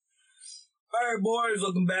All right, boys,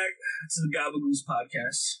 welcome back to the Gobblegoose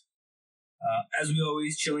podcast. As we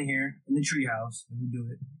always, chilling here in the treehouse, and we do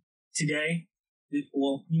it today.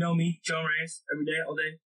 Well, you know me, John Reyes, every day, all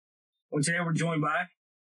day. Well, today we're joined by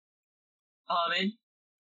Ahmed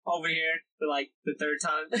over here for like the third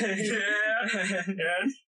time. yeah.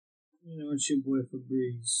 You know, it's your boy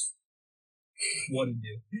Febreze. What to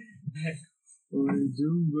do? What to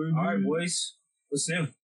do, baby? All right, boys, what's new?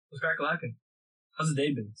 What's crack-a-lackin'? How's the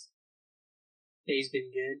day been? Day's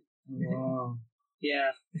been good. Wow. Yeah.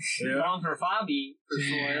 Yeah. Long for Fabi, for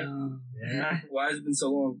sure. Damn. Yeah. Why has it been so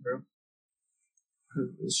long, bro?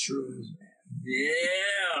 It's true, man.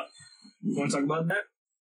 Yeah. You want to talk about that?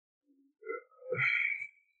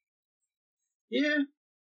 Yeah.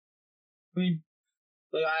 I mean,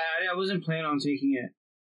 like, I wasn't planning on taking it.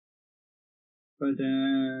 But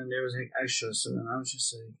then there was, like, extra, so then I was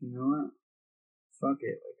just like, you know what? Fuck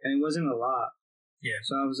it. Like, and it wasn't a lot. Yeah.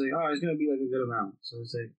 So I was like, oh, it's gonna be, like, a good amount. So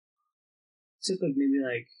it's like, it took, like, maybe,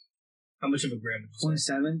 like, How much of a gram would you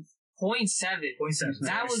say? 0.7. 0.7. 0.7.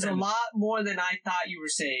 That was a lot more than I thought you were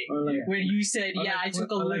saying. Or, like, When you said, or yeah, like I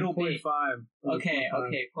took a or little like bit. 0.5. Okay.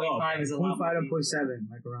 0.5 is a lot 0.5 more. to 0.7,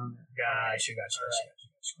 like, around there. Gotcha.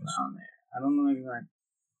 Around there. I don't know maybe like.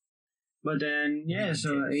 But then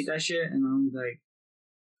so I ate that shit and I was like,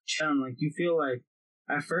 chilling. Like you feel like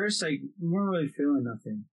at first like we weren't really feeling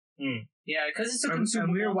nothing. Yeah, because it's a And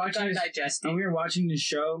consumable. we were watching you this- gotta digest it. And we were watching this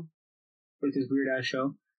show, like this weird ass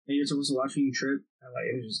show, and you're supposed to watch when you trip. And like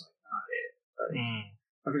it was just like not it.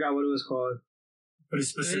 Like, I forgot what it was called. But it's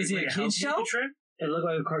specifically Is it a to kid's help you show? trip? It looked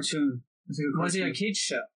like a cartoon. It's like a cartoon. Was it a kid's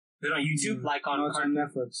show? Is it on YouTube? Like on No, it's on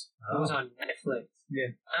Netflix. It was on Netflix. Yeah.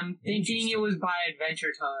 I'm thinking it was by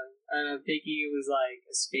Adventure Time, and I'm thinking it was like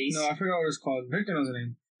a space. No, I forgot what it was called. Victor knows the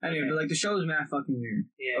name. Anyway, Okay. but like the show was mad fucking weird.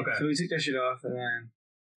 Yeah. Okay. So we took that shit off, and then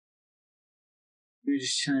we were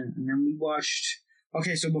just chilling. And then we watched.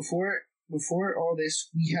 Okay, so before all this,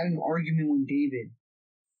 we had an argument with David.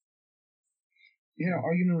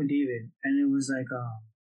 And it was like,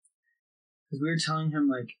 because we were telling him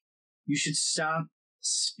like, you should stop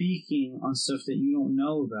speaking on stuff that you don't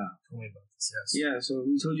know about. Tell me about this, yes. Yeah, so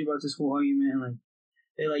we told you about this whole argument, and like,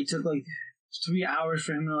 it like took like 3 hours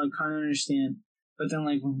for him to like kind of understand. But then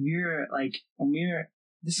like when we were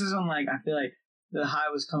this is when like I feel like the high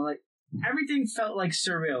was coming. Like everything felt like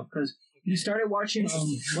surreal because you started watching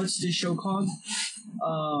what's this show called?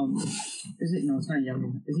 Is it no? It's not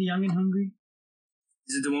Young. Is it Young and Hungry?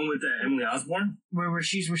 Is it the one with Emily Osborne? Where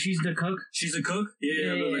she's the cook? She's a cook?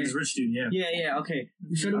 Yeah, Yeah. like this rich dude, yeah. Yeah. Okay,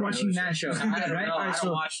 you started I don't watching know that show, I don't right? know. All right, I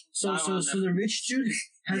don't watch. so the rich dude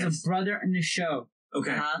has Yes. a brother in the show.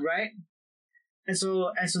 Okay. Right? And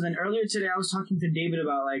so then earlier today I was talking to David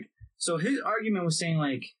about like, so his argument was saying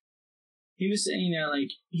like, he was saying that like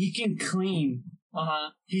he can claim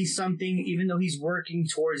he's something even though he's working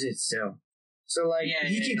towards it still. So like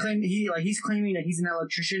claim he's claiming that he's an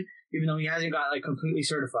electrician even though he hasn't got like completely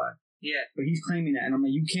certified. Yeah. But he's claiming that, and I'm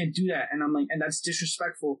like, you can't do that, and I'm like, and that's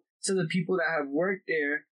disrespectful to the people that have worked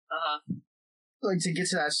there, like to get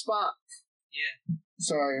to that spot. Yeah.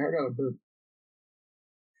 Sorry, I got a burp.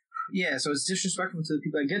 Yeah, so it's disrespectful to the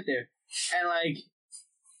people that get there. And, like,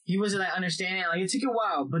 he wasn't, like, understanding. Like, it took a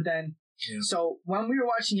while, but then... Yeah. So, when we were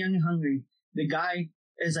watching Young and Hungry, the guy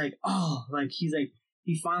is like, oh, like, he's like,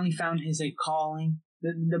 he finally found his, like, calling.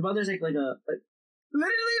 The brother's, like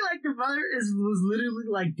literally, like, the brother was literally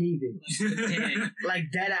like David. Like,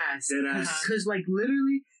 dead ass. Dead ass. Because, like,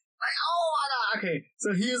 literally, like, oh, my God. Okay,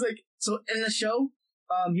 so he was like, so in the show,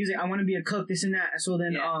 he was like, I want to be a cook, this and that. And so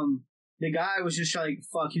then, the guy was just like,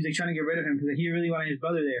 fuck, he was like trying to get rid of him because he really wanted his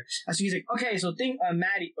brother there. And so he's like, okay, so think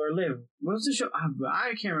Maddie or Liv. What's the show?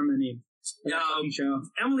 I can't remember the name. Show.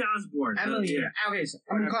 Emily Osborne. Emily. Yeah. Okay, so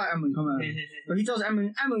I'm gonna call her Emily. Come on. So he tells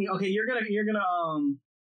Emily, okay, you're gonna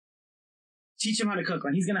teach him how to cook.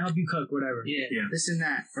 Like he's gonna help you cook, whatever. Yeah. This and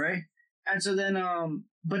that, right? And so then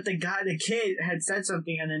but the kid had said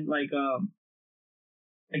something, and then like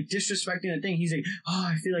disrespecting the thing. He's like, oh,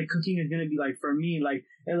 I feel like cooking is gonna be like for me, like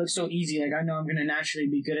it looks so easy. Like I know I'm gonna naturally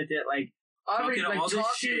be good at it. Like already Talking like all this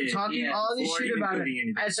shit. talking all this Before shit even about it. cooking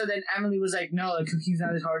anything. And so then Emily was like, no, like cooking's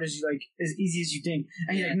not as hard as you like, as easy as you think.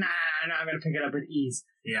 And he's like, nah, I'm gonna pick it up with ease.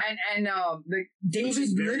 Yeah. And like David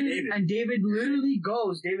is very literally, David. and David literally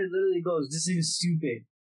goes, this thing is stupid.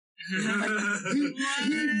 Like, he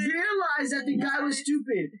realized that the guy was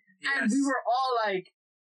stupid, and we were all like,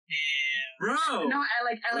 bro. no, and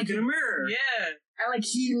like Look in the mirror. Yeah. and like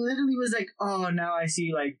he literally was like, oh, now I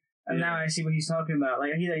see, like, and now I see what he's talking about.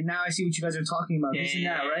 Like he's like, now I see what you guys are talking about, this and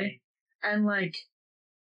that, right? And like,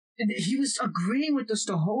 he was agreeing with us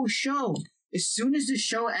the whole show. As soon as the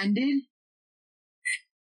show ended,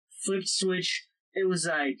 flipped switch. It was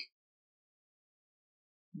like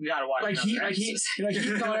we gotta watch. like he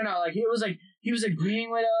thought it out. Like it was like he was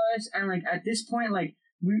agreeing with us, and like at this point, like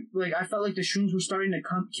I felt like the shrooms were starting to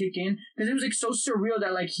kick in because it was like so surreal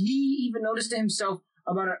that like he even noticed to himself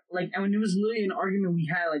about it. Like, and when it was literally an argument we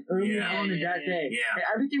had like earlier on in that day. Yeah, like,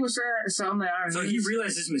 everything was so I'm like, all right. So he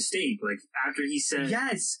realized his mistake, like after he said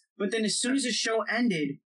yes, but then as soon as the show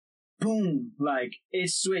ended, boom, like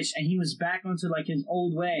it switched, and he was back onto like his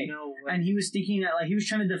old way. No way. And he was thinking that like he was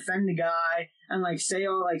trying to defend the guy and like say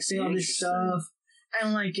all this stuff.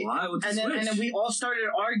 And like, and then we all started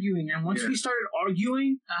arguing, and once we started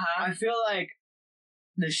arguing, I feel like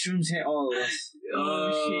the shrooms hit all of us.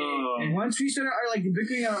 Oh shit! And once we started like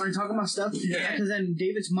bickering and talking about stuff, because then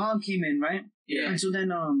David's mom came in, right? Yeah. And so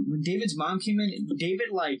then when David's mom came in, David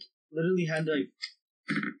like literally had like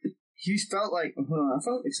he felt like hold on, I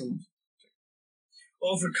felt like someone.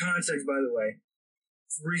 Well, for context, by the way,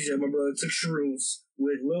 Frieza, my brother, took shrooms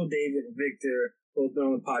with Lil David and Victor, both been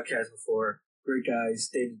on the podcast before. Great guys.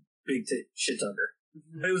 David, big shit tucker.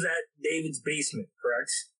 But it was at David's basement,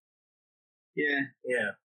 correct? Yeah.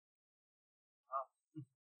 Yeah.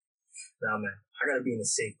 Nah, man. I gotta be in a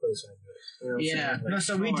safe place when I do it. You know what I'm saying? Like, no,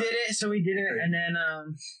 so we did it, and then,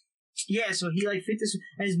 so he, like, fit this,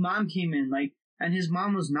 and his mom came in, like, and his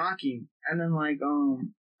mom was knocking, and then, like,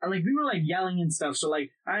 and, like, we were, like, yelling and stuff, so,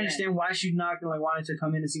 like, I understand why she knocked and, like, wanted to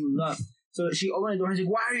come in and see what was up. So she opened the door and she's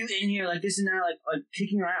like, why are you in here? Like, this and that, like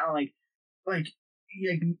kicking her out, like,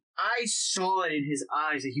 I saw it in his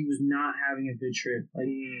eyes that he was not having a good trip. Like,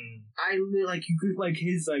 you could, like,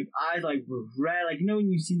 his, like, eyes, like, were red. Like, you know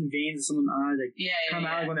when you see the veins of someone's eyes, like, come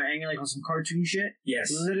out, like, when they're angry, like, on some cartoon shit?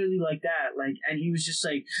 Yes. Literally like that. Like, and he was just,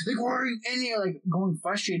 like, why are you in here? Like, going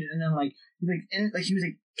frustrated. And then, like, he was,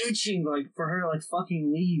 like, itching, like, for her to, like,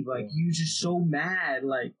 fucking leave. Like, he was just so mad.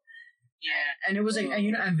 Like, and it was, like, and,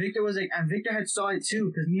 you know, and Victor was, like, and Victor had saw it, too,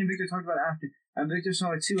 because me and Victor talked about it after. And Victor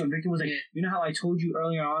saw it too, and Victor was like, you know how I told you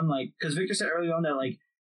earlier on, like, because Victor said earlier on that, like,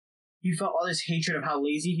 he felt all this hatred of how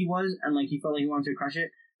lazy he was, and, like, he felt like he wanted to crush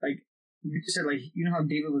it. Like, Victor said, like, you know how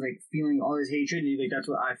David was, like, feeling all this hatred, and he's like, that's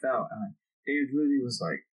what I felt. And, like, David literally was,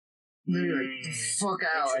 like, the fuck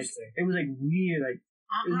out. Like, it was, like, weird. Like,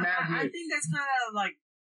 it was mad weird. I think that's kind of, like,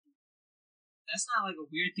 that's not, like, a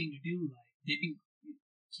weird thing to do. Like, did he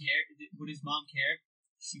care? Would his mom care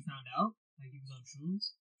if she found out? Like, he was on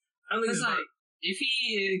shrooms? I don't think it's like, if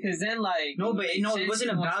he, because then like it wasn't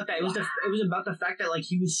about that. It was about the fact that like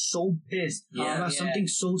he was so pissed about something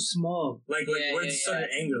so small. Like where's sudden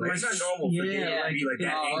anger? Like it's not normal for him to be like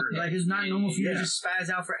that angry. Like it's not normal for you to just spaz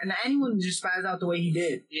out and anyone just spaz out the way he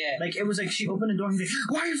did. Yeah. Like it was like she opened the door and he's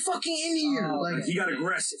like, "Why are you fucking in here?" Like he got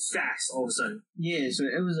aggressive fast all of a sudden. Yeah. So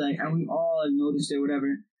it was like, and we all like noticed it, whatever.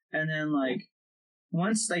 And then like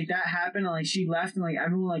once like that happened, and like she left, and like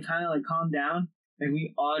everyone like kind of like calmed down. Like,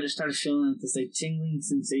 we all just started feeling this, like, tingling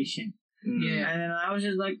sensation. Yeah. And then I was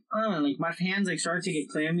just like, like, my hands, like, started to get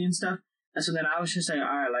clammy and stuff. And so then I was just like, all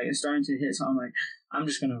right, like, it's starting to hit. So I'm like, I'm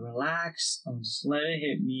just going to relax. I'm just let it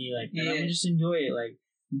hit me. Like, and I'm going to just enjoy it. Like,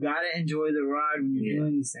 you got to enjoy the ride when you're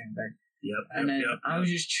doing these things. Like, and then I was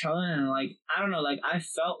just chilling. And, like, I don't know, like, I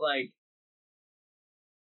felt like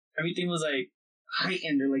everything was, like,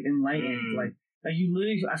 heightened or, like, enlightened. Like, you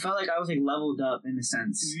literally, I felt like I was, like, leveled up in a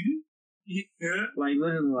sense. Yeah. Like,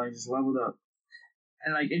 literally, like, just leveled up.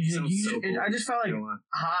 And, like, I just felt, like,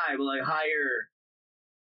 high, but, like, higher.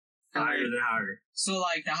 Higher than higher. So,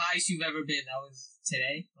 like, the highest you've ever been, that was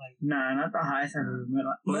today? Like, nah, not the highest I've ever been.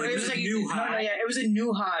 But it was like a new high. It was a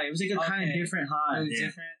new high. It was, like, a kind of different high. It was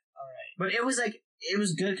different? Alright. But it was, like, it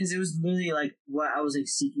was good, because it was literally, like, what I was, like,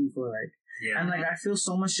 seeking for, like. Yeah. And, like, I feel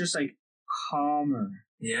so much just, like, calmer.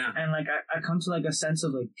 Yeah. And, like, I come to, like, a sense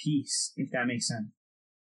of, like, peace, if that makes sense.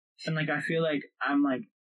 And, like, I feel like I'm, like,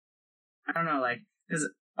 I don't know, like, because,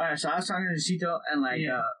 alright, so I was talking to Chito, and, like,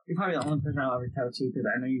 you're probably the only person I'll ever tell, too, because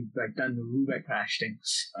I know you've, like, done the Rubik Crash thing.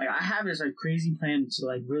 Like, I have this, like, crazy plan to,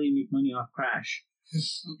 like, really make money off Crash.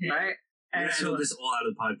 Okay. Right? And we're gonna edit this all out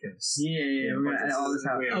of the podcast. Yeah, we're gonna edit all this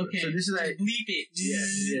out. Okay. So this is, like, bleep it.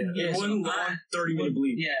 Yeah. One long 30-minute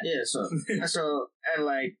bleep. Yeah. So, and,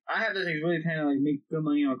 like, I have this, like, really plan to, like, make good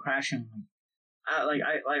money on Crash, and, like,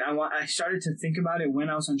 I started to think about it when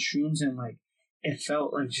I was on shrooms, and like it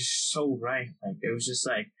felt like just so right. Like it was just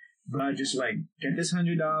like, bro, just like get this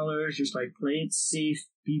 $100, just like play it safe,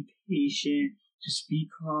 be patient, just be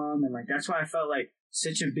calm, and like that's why I felt like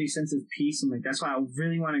such a big sense of peace, and like that's why I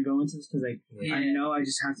really want to go into this because like I know I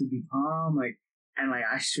just have to be calm, like and like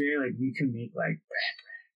I swear like we can make like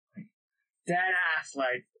dead ass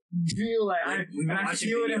like feel like I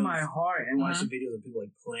feel it in my heart. And watching videos of people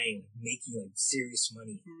like playing, like making like serious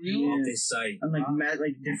money off this site. And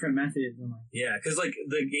like different methods. Yeah, because like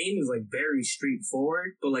the game is like very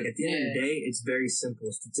straightforward, but like at the end of the day, it's very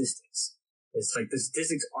simple statistics. It's like the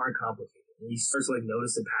statistics aren't complicated. And you start to like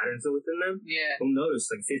notice the patterns within them. Yeah. You'll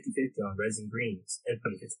notice like 50-50 on reds and greens. And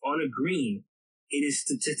but if it's on a green, it is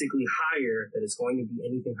statistically higher that it's going to be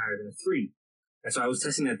anything higher than a 3. And so I was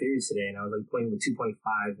testing that theory today, and I was like playing with 2.5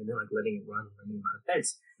 and then like letting it run a limited amount of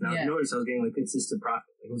bets. And I noticed I was getting like consistent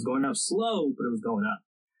profit. Like it was going up slow, but it was going up.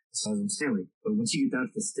 So I'm saying, like, but once you get down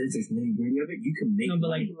to the statistics and nitty gritty of it, you can make. No, but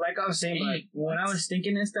money. like I was saying, like when I was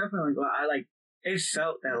thinking and stuff, and like I like it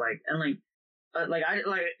felt that like and like I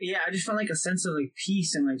just felt like a sense of like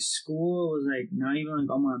peace, and like school was like not even like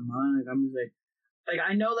on my mind. Like I'm just like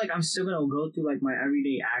I know like I'm still gonna go through like my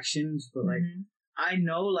everyday actions, but like. I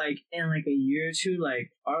know, like, in, like, a year or two,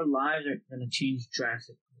 like, our lives are gonna change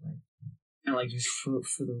drastically, like, and, like, just for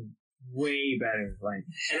the way better, like.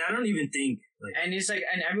 And I don't even think, like. And it's, like,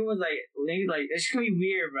 and everyone's, like, it's gonna be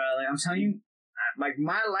weird, bro. Like, I'm telling you, like,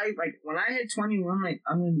 my life, like, when I hit 21, like,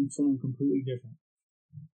 I'm gonna be someone completely different.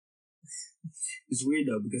 It's weird,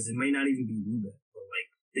 though, because it may not even be Ruben, but, like,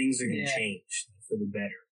 things are gonna change for the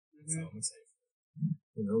better. That's all I'm excited for.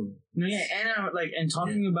 You know? Yeah, and, like, and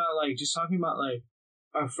talking about, like, just talking about, like,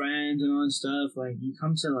 our friends and all that stuff, like, you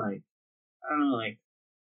come to, like, I don't know, like,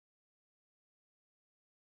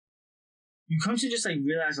 you come to just, like,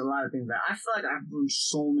 realize a lot of things. Like, I feel like I've learned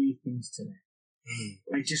so many things today.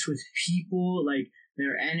 Like, just with people, like,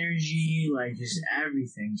 their energy, like, just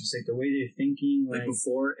everything. Just, like, the way they're thinking, like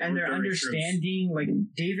before and their understanding. Like,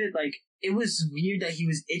 David, like, it was weird that he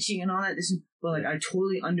was itching and all that. But, like, I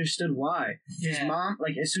totally understood why. His mom,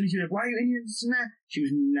 like, as soon as he was like, why are you in here, this and that? She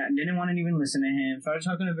didn't want to even listen to him. Started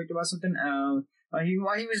talking to Victor about something else. While he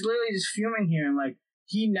was literally just fuming here. And, like,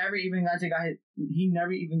 he never even got the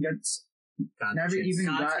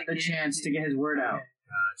chance to get his word out.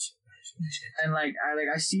 Gotcha. And, like,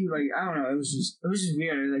 I see, like, I don't know, it was just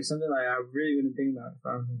weird. It was, like, something, like, I really wouldn't think about if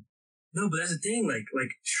I was him. No, but that's the thing. Like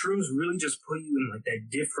shrooms really just put you in like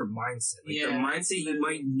that different mindset. Like the mindset you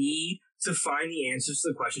might need to find the answers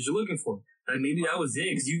to the questions you're looking for. Like maybe that was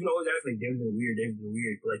it, because you can always ask like David's been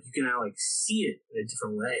weird, but like you can now like see it in a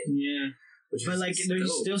different way. Yeah, but like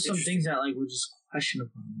there's still some things that like were just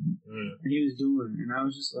questionable, and he was doing, and I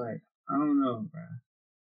was just like, I don't know, bro.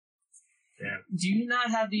 Yeah. Do you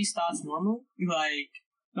not have these thoughts normally? Like,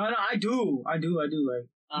 no, I do.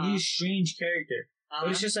 Like, he's a strange character.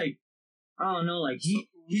 But it's just like. I don't know, like,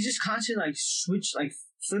 he's just constantly, like,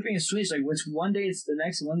 flipping a switch, like, which one day it's the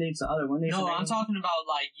next, one day it's the other, one day it's the next. No, I'm talking about,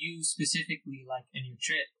 like, you specifically, like, in your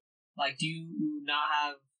trip. Like, do you not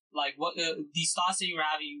have, like, what, these thoughts that you were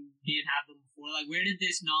having, you didn't have them before? Like, where did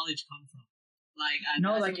this knowledge come from?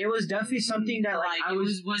 Like, it was definitely something that, like, it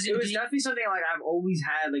was definitely something, like, I've always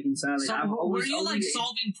had, like, inside, like, so I've always... Were you, like,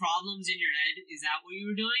 solving problems in your head? Is that what you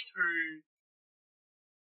were doing, or...?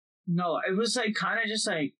 No, it was, like, kind of just,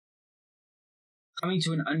 like, coming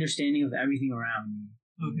to an understanding of everything around me.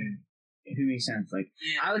 Okay. If it makes sense. Like,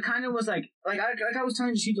 I kind of was like I was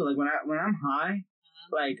telling Chito, like, when I'm high,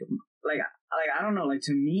 like, I don't know, like,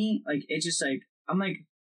 to me, like, it's just, like, I'm like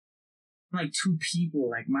two people,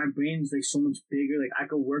 like, my brain's, like, so much bigger, like, I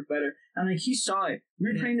could work better, and, like, he saw it.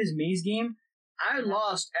 We were playing this maze game, I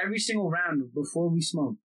lost every single round before we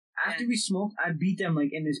smoked. After we smoked, I beat them, like,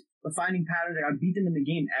 in this finding patterns. Like, I beat them in the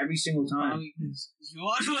game every single time. Yohan was... No,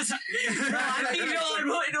 I think Yohan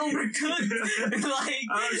went overcooked. Like...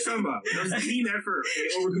 I was talking about. It was a team effort.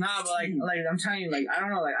 Nah, but, like, I'm telling you, like, I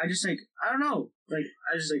don't know. Like, I just, like, I don't know. Like,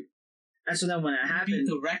 I just, like... And so then when it happened...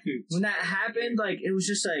 Beat the records. When that happened, like, it was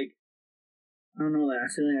just, like... I don't know, like, I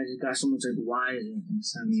feel like I just got so much, like, wiser in a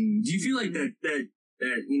sense. Do you feel like that,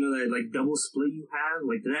 you know, that, like, double split you have?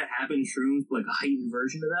 Like, did that happen in shrooms? Like, a heightened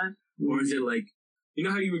version of that? Or is it, like... You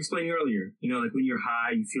know how you were explaining earlier? You know, like, when you're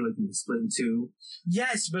high, you feel like you split in two?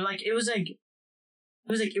 Yes, but, like, it was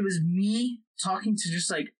me talking to just,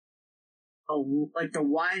 like, the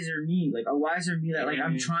wiser me. Like, a wiser me that, like,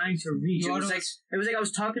 I'm trying to reach. It was like I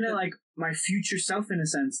was talking to, like, my future self, in a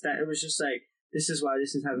sense, that it was just, like, this is why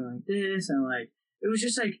this is happening like this, and, like, it was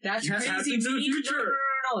just, like... That's crazy. To the future.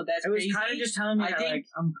 No, that's it was kind of just telling me that, like,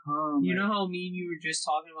 I'm calm. You know how me and you were just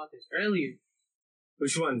talking about this earlier?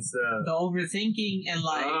 Which ones? The overthinking and,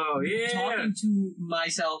 like, talking to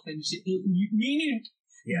myself and shit. Me and you,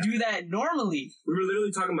 do that normally. We were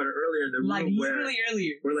literally talking about it earlier.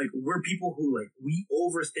 Earlier. We're people who we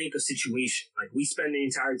overthink a situation. Like we spend the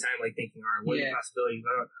entire time thinking, all right, what are the possibilities?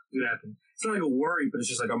 What could happen? It's not like a worry, but it's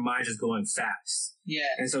just our mind just going fast.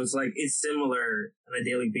 Yeah. And so it's similar on a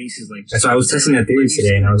daily basis. So I was testing that theory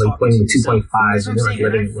today, and I was playing with 2.5 and then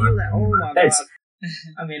letting it run. Oh my god,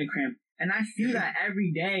 I'm getting a cramp. And I feel that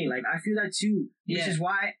every day. Like, I feel that too. This is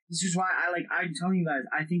why I'm telling you guys,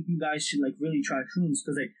 I think you guys should, really try shrooms.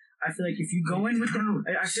 Because, I feel like if you go in with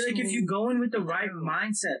the right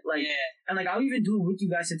mindset, and, I'll even do it with you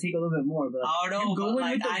guys to take a little bit more. But, you go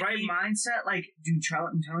in with the right mindset, dude,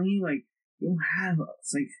 I'm telling you, you'll have,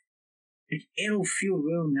 it'll feel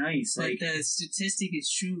real nice. The statistic is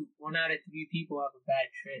true. 1 out of 3 people have a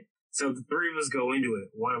bad trip. So the 3 of us go into it.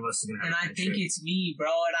 One of us is gonna have. And I think it's me, bro,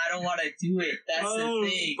 and I don't want to do it. That's the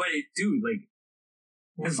thing. But dude,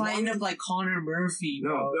 if I end up like Connor Murphy,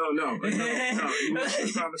 bro. No. I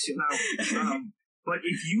promise you now. But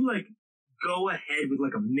if you go ahead with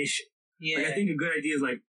a mission, I think a good idea is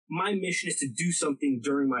my mission is to do something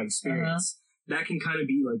during my experience. That can kind of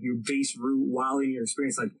be your base route while in your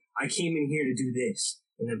experience. I came in here to do this.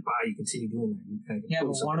 And then you continue doing that. You kind of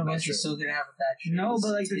but one of us is still gonna have a bad trip. No,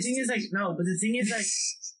 but the thing is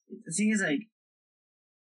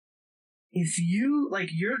if you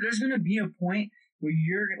there's gonna be a point where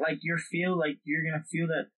you're gonna feel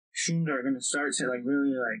that shrooms are gonna start to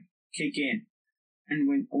really kick in, and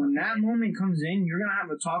when that moment comes in, you're gonna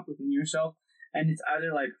have a talk within yourself, and it's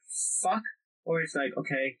either fuck or it's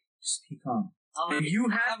okay, just keep calm. And you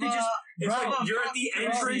have to just... you're at the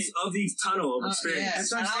entrance of the tunnel of experience.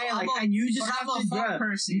 That's what I'm saying. And you just have to...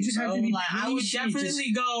 person, you just have to be patient. I would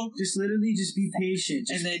definitely go... Just literally just be patient.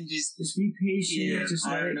 And then just be patient. Yeah, just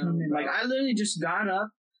let it come in. I literally just got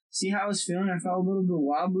up, see how I was feeling. I felt a little bit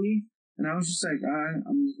wobbly. And I was just all right,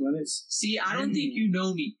 I'm just let it... See, I don't think you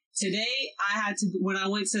know me. Today, when I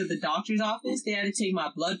went to the doctor's office, they had to take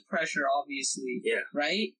my blood pressure, obviously. Yeah.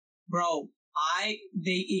 Right? Bro,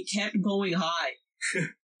 it kept going high.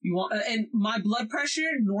 And my blood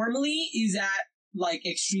pressure normally is at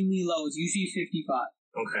extremely low. It's usually 55.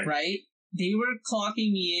 Okay. Right? They were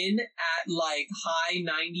clocking me in at high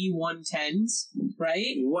 90, 110s.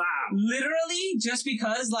 Right? Wow. Literally, just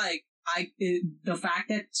because the fact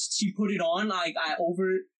that she put it on,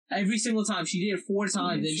 every single time she did it 4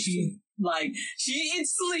 times, and she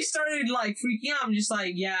instantly started freaking out. I'm just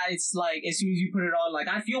it's as soon as you put it on,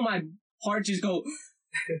 I feel my heart just go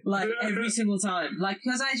every single time,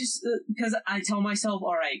 because I tell myself,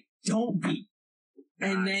 all right, don't be,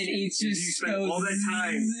 and then it's just you spend all that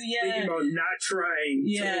time thinking about not trying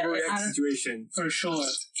to overreact the situation for sure.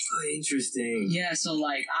 Oh, interesting. Yeah, so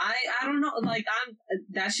I don't know,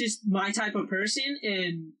 that's just my type of person,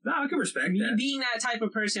 and no, I can respect me that. being that type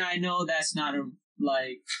of person. I know that's not a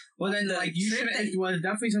well then you should it's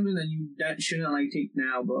definitely something that shouldn't take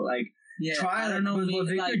now, but try. I don't know what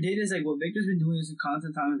Victor did is what Victor's been doing is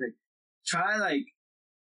constant time is try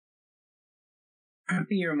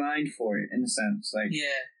prepping your mind for it in a sense.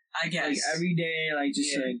 I guess every day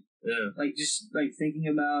just thinking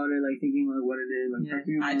about it, thinking what it is.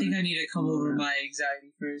 I think I need to come over my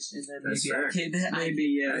anxiety first, and then that's maybe fair. I'll take that.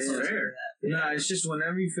 That's fair. No, it's just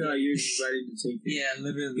whenever you feel you're just ready to take it. Yeah,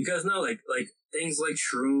 literally. Because no, things like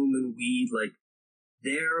shroom and weed,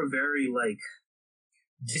 they're a very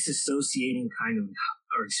disassociating kind of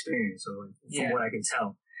or experience, or from what I can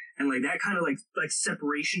tell, and that kind of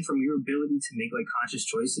separation from your ability to make conscious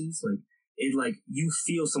choices, it you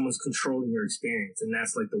feel someone's controlling your experience, and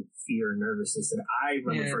that's the fear and nervousness that I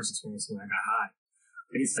remember first experiencing when I got high.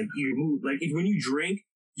 It's you move when you drink,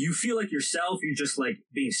 you feel yourself. You're just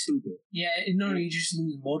being stupid. Yeah, no, you just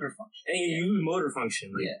lose motor function. And you lose motor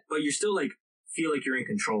function, but you're still feel you're in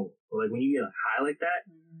control. But when you get high like that,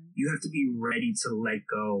 you have to be ready to let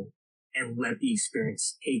go and let the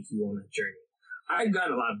experience take you on that journey. I've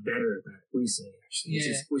gotten a lot better at that recently, actually,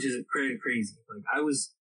 which is crazy. I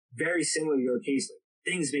was very similar to your case.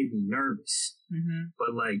 Things made me nervous, but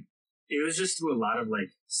it was just through a lot of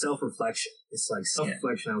self-reflection. It's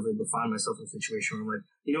self-reflection. I was able to find myself in a situation where I'm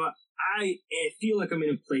you know what? I feel I'm in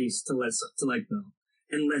a place to let go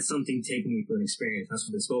and let something take me for an experience. That's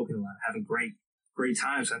what they've spoken about. Having great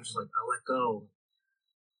times. So I'm just I'll let go.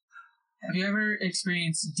 Have you ever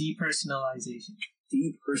experienced depersonalization?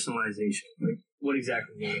 Depersonalization? What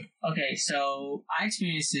exactly do you mean? Okay, so I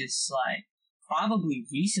experienced this probably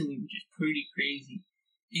recently, which is pretty crazy.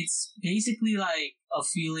 It's basically a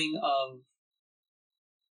feeling of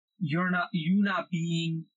you not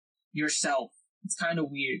being yourself. It's kind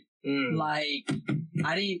of weird. I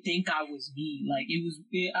didn't think I was me.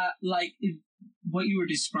 What you were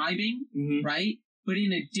describing, right? but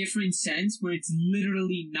in a different sense where it's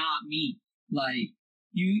literally not me. Like,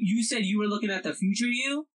 you said you were looking at the future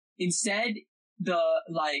you. Instead,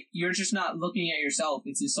 you're just not looking at yourself.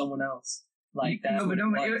 It's just someone else. Like that. No, but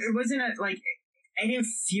it wasn't I didn't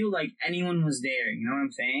feel like anyone was there. You know what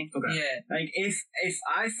I'm saying? Okay. Yeah. Like if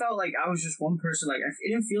I felt like I was just one person, like I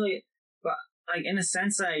didn't feel it, but like in a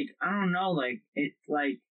sense, like I don't know, like it,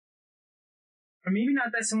 like, or maybe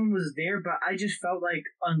not that someone was there, but I just felt like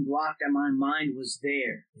unblocked and my mind was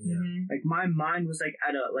there. Yeah. Mm-hmm. Like my mind was like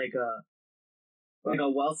at a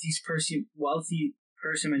wealthy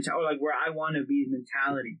person mentality, or like where I want to be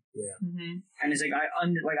mentality. Yeah. Mm-hmm. And it's like I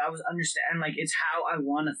was understand, like it's how I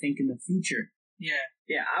want to think in the future. Yeah.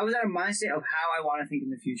 Yeah, I was at a mindset of how I want to think in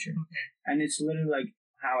the future. Okay. And it's literally like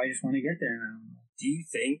how I just want to get there. And I don't know. Do you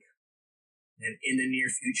think that in the near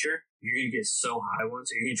future you're gonna get so high once,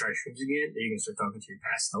 or you're gonna try shrooms again, that you're gonna start talking to your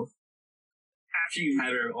past self after you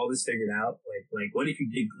have all this figured out? Like, what if you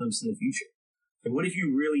did glimpse in the future? Like, what if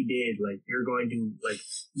you really did? Like, you're going to, like,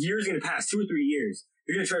 years gonna pass, 2 or 3 years.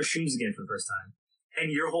 You're gonna try shrooms again for the first time, and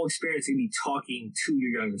your whole experience is gonna be talking to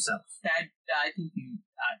your younger self. I think you.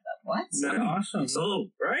 What? That's awesome.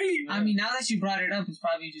 So, right? I mean, now that you brought it up, he's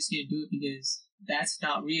probably just gonna do it because that's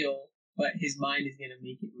not real, but his mind is gonna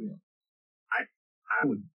make it real. I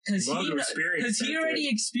would love to experience because he already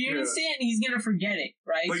experienced it, and he's gonna forget it,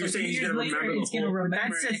 right? But you're saying he's gonna remember the whole. But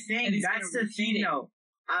that's the thing. That's the thing, though.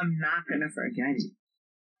 I'm not gonna forget it.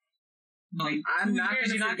 No, Like, I'm not gonna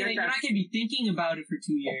forget that. You're not gonna be thinking about it for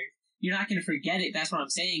 2 years. You're not gonna forget it. That's what I'm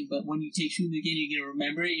saying. But when you take shrooms again, you're gonna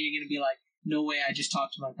remember it. And you're gonna be like, "No way! I just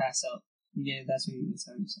talked to my past self." Yeah, that's what you're gonna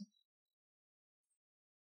tell yourself.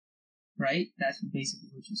 Right? That's basically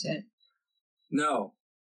what you said. No.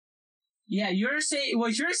 Yeah,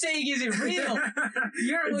 what you're saying isn't real.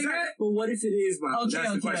 Well, what if it is, Mom?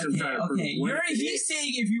 Okay. He's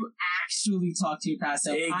saying if you actually talk to your past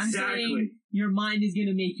self. Exactly. I'm saying your mind is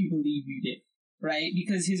gonna make you believe you did, right?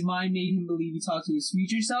 Because his mind made him believe he talked to his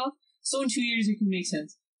future self. So in 2 years, it can make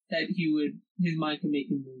sense that his mind can make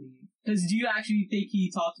him believe. Because do you actually think he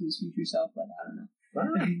talked to his future self? Like, I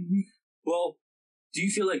don't know. Well, do you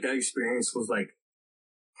feel like that experience was like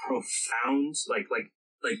profound? Like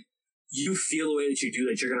you feel the way that you do,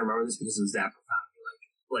 that you're gonna remember this because it was that profound.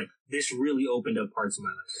 Like this really opened up parts of my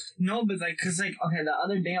life. No, but like, cause like, okay, the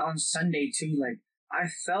other day on Sunday too, like I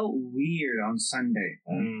felt weird on Sunday.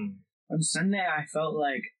 On Sunday, I felt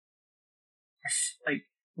like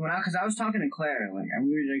cause I was talking to Claire, like, and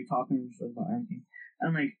we were like talking about everything,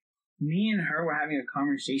 and like me and her were having a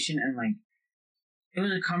conversation, and like it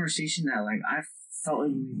was a conversation that like I felt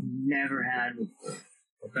like we've never had before.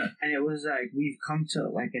 Okay. And it was like we've come to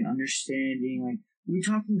like an understanding. Like we were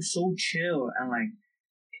talking so chill, and like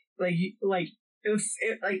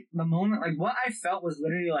the moment, like what I felt was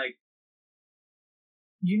literally like,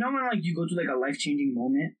 you know when like you go through like a life-changing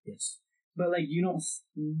moment? Yes. But like you don't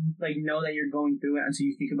like know that you're going through it until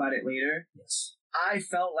you think about it later. Yes. I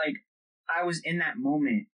felt like I was in that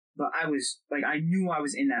moment, but I was like, I knew I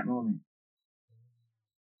was in that moment.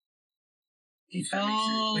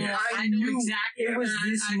 Oh, like, I knew exactly. It was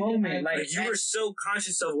this moment. Like you were so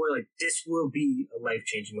conscious of where like this will be a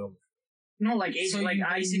life-changing moment. No, like it, so like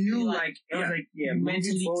I knew, like it was like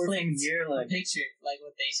mentally clicked here, like a picture, like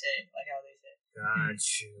what they say, like how they say. Got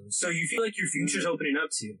you. So you feel like your future's opening up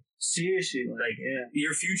to you. Seriously, like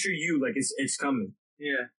your future you, like it's coming.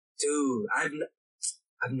 Yeah, dude, I've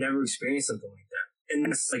never experienced something like that, and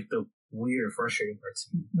that's like the weird, frustrating part to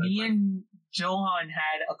me. Me and Johan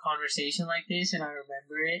had a conversation like this, and I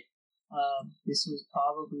remember it. This was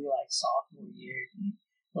probably like sophomore year.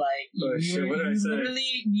 Like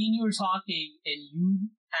literally, me and you were talking, and you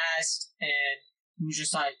asked, and you was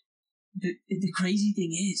just like, the crazy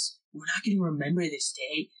thing is, we're not gonna remember this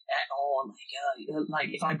day at all.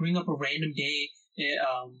 Like if I bring up a random day,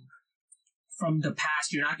 from the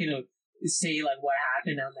past, you're not gonna say like what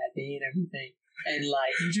happened on that day and everything. And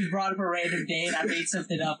like you just brought up a random day, and I made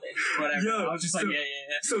something up and whatever. Yo, I was just like, yeah.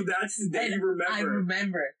 So that's the day you remember. I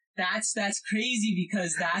remember. That's crazy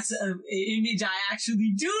because that's an image I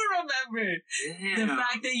actually do remember. Damn. The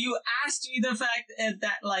fact that you asked me the fact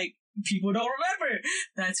that like people don't remember.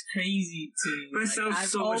 That's crazy to me. That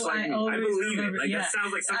sounds so much like me. I believe it. Like that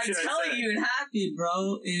sounds like something I'm telling you, it happened,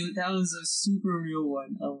 bro. That was a super real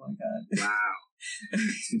one. Oh my god. Wow.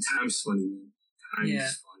 Time's funny, man.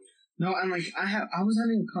 Time's funny. No, and like I was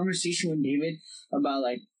having a conversation with David about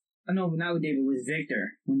like, no, not with David, with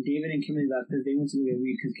Victor. When David and Kimberly left, because they went to go get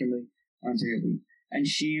weed, because Kimberly wanted to get weed. And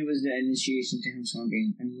she was the initiation to him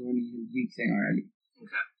smoking and ruining his weed thing already.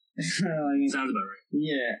 Okay. Like, sounds about right.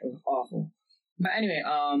 Yeah, it was awful. But anyway,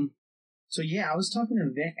 so yeah, I was talking to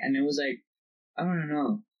Vic, and it was like, I don't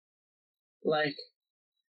know. Like,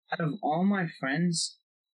 out of all my friends,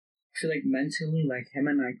 I feel like mentally, like, him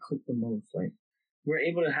and I click the most. Like, we're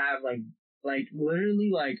able to have, like, literally,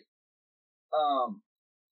 like,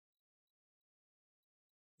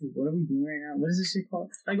 what are we doing right now? What is this shit called?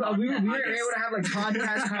 Like, we were able to have, like,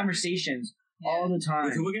 podcast conversations all the time.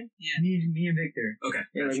 With who again? Yeah. Me and Victor. Okay.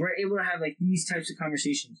 Yeah, like, we're able to have, like, these types of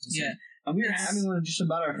conversations. Yeah. And we were having one just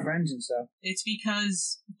about our friends and stuff. It's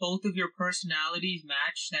because both of your personalities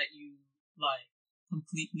match that you, like,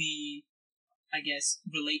 completely, I guess,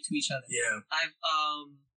 relate to each other. Yeah.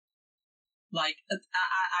 I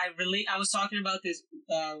relate. I was talking about this with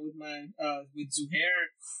Zuhair,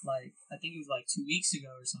 like, I think it was like 2 weeks ago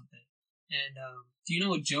or something. And do you know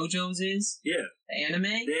what JoJo's is? Yeah. The anime? The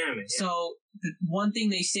anime, yeah. So the one thing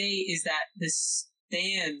they say is that the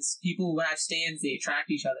stands, people who have stands, they attract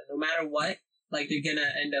each other. No matter what, like, they're gonna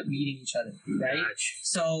end up meeting each other, right? Gotcha.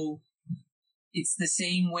 So it's the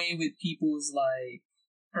same way with people's, like,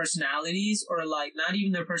 personalities, or, like, not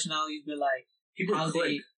even their personalities, but, like, People how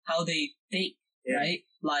click. they think, Yeah. right?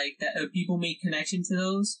 Like, that people make connection to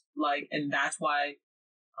those, like, and that's why,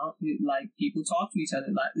 like, people talk to each other.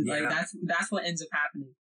 Like that's what ends up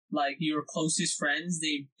happening. Like, your closest friends,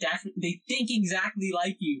 they think exactly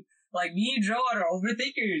like you. Like, me and Joe are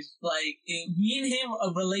overthinkers. Like, me and him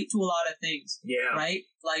relate to a lot of things. Yeah. Right?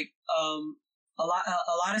 Like, a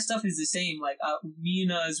lot of stuff is the same. Like, me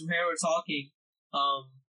and Zuhair were talking.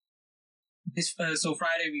 So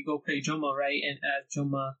Friday we go play Jumma, right? And at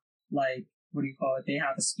Jumma, like, what do you call it? They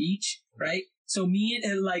have a speech, right? So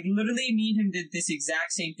literally me and him did this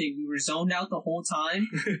exact same thing. We were zoned out the whole time,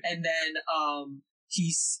 and then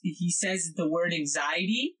he says the word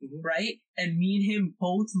anxiety, right? And me and him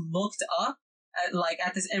both looked up at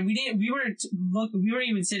this, and we weren't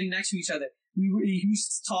even sitting next to each other. He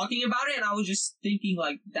was talking about it, and I was just thinking,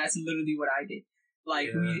 like, that's literally what I did.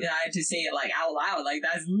 Like, I had to say it, like, out loud. Like,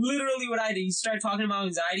 that's literally what I did. He started talking about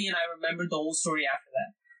anxiety, and I remembered the whole story after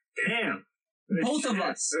that. Damn. Both of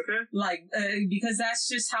us. Okay. Like, because that's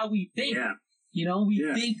just how we think. Yeah. You know, we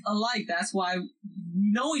think alike. That's why we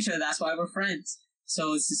know each other. That's why we're friends.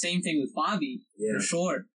 So it's the same thing with Bobby, for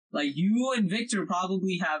sure. Like, you and Victor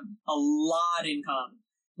probably have a lot in common.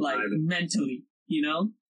 Like, mentally, you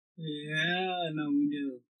know? Yeah, no, we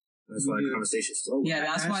do. That's why conversations flow. Yeah,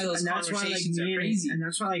 that's why those conversations are crazy. And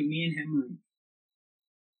that's why, like, me and him, like,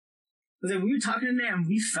 because, like, we were talking today and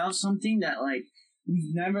we felt something that, like,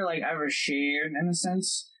 we've never, like, ever shared in a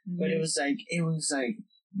sense. Mm-hmm. But it was like,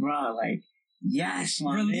 bro, like, yes,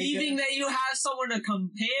 man. Relieving that you have someone to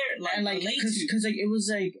compare, like, and, like, relate to. Because, like, it was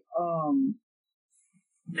like,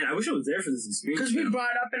 man, I wish I was there for this experience. Because we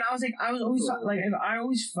brought it up, and I was like, I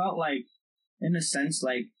always felt like, in a sense,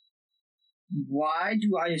 like, why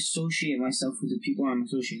do I associate myself with the people I'm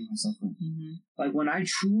associating myself with? Mm-hmm. Like, when I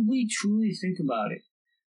truly, truly think about it,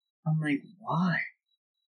 I'm like, why?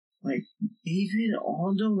 Like, David,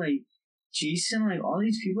 Aldo, like, Jason, like, all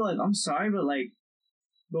these people, like, I'm sorry, but, like,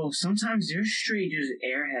 bro, sometimes they're straight just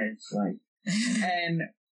airheads, like, and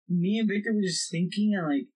me and Victor were just thinking, and,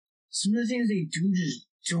 like, some of the things they do just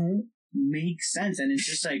don't make sense, and it's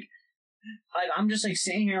just, like, I'm just, like,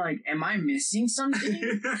 sitting here, like, am I missing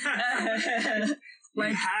something?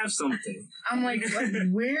 Like, have something. I'm like,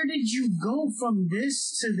 where did you go from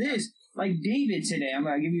this to this? Like, David today, I'm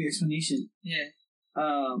gonna give you an explanation. Yeah.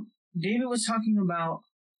 David was talking about,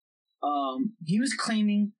 he was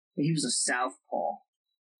claiming that he was a southpaw,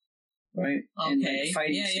 right? Okay. And, like,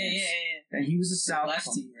 fighting yeah. That he was a southpaw.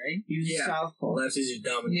 Lefty, right? He was a southpaw. Lefty's your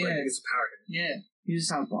dominant. Yeah. Like, it's a power hit. Yeah. He was a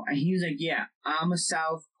southpaw. And he was like, yeah, I'm a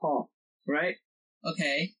southpaw, right?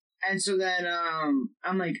 Okay. And so then,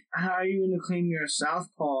 I'm like, how are you gonna claim you're a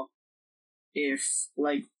southpaw if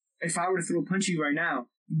I were to throw a punch at you right now,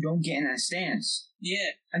 you don't get in that stance?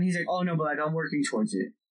 Yeah. And he's like, oh no, but, like, I'm working towards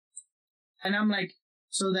it. And I'm like,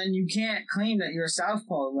 so then you can't claim that you're a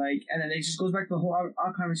southpaw, like, and then it just goes back to the whole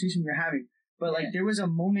our conversation we were having. But, like, there was a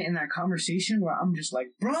moment in that conversation where I'm just like,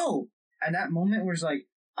 bro! At that moment where it's like,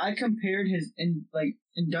 I compared his,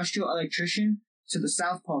 industrial electrician to the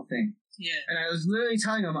southpaw thing. Yeah. And I was literally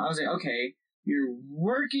telling him, I was like, okay, you're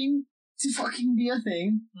working to fucking be a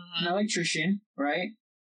thing, an electrician, right?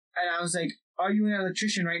 And I was like, are you an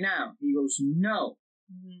electrician right now? He goes, no.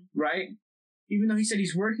 Mm-hmm. Right? Even though he said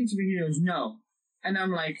he's working to be, he goes, no. And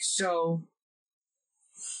I'm like, so,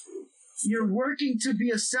 you're working to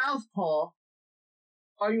be a southpaw.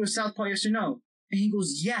 Are you a southpaw, yes or no? And he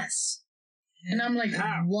goes, yes. And I'm like,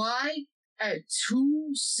 why at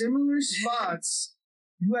two similar spots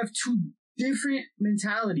you have two different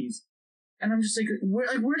mentalities? And I'm just like,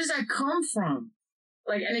 where does that come from?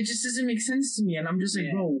 Like, and it just doesn't make sense to me. And I'm just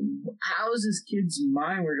like, bro, how is this kid's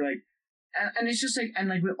mind work? Like, and it's just like, and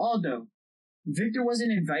like with Aldo, Victor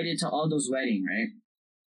wasn't invited to Aldo's wedding, right?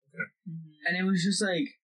 Okay. Mm-hmm. And it was just like,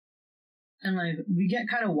 and like, we get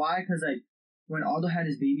kind of why, because like, when Aldo had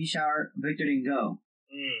his baby shower, Victor didn't go.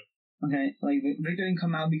 Okay, like, Victor didn't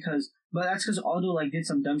come out but that's because Aldo, like, did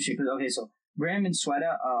some dumb shit. Because, okay, so, Graham and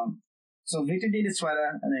Sweta, so Victor dated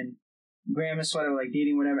Sweta, and then Graham and Sweta were, like,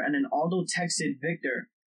 dating, whatever, and then Aldo texted Victor.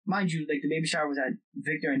 Mind you, like, the baby shower was at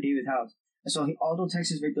Victor and David's house. And so, Aldo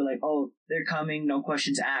texts Victor, like, oh, they're coming, no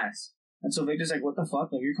questions asked. And so, Victor's like, what the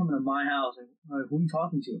fuck? Like, you're coming to my house. Like, who are you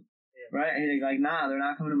talking to? Yeah. Right? And he's like, nah, they're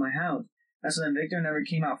not coming to my house. And so then Victor never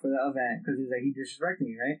came out for the event, because he was like, he disrespected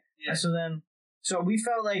me, right? Yeah. And so we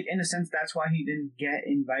felt like, in a sense, that's why he didn't get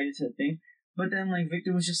invited to the thing. But then, like,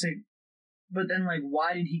 Victor was just like, but then, like,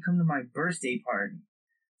 why did he come to my birthday party?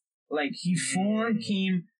 Like, he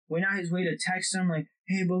came, went out his way to text him, like,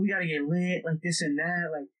 hey, but we gotta get lit, like, this and that,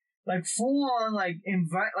 like, full on, like,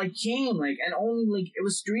 invite, like, came, like, and only, like, it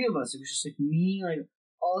was 3 of us. It was just, like, me, like,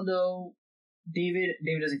 Aldo, David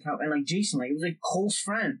doesn't count, and, like, Jason, like, it was, like, Cole's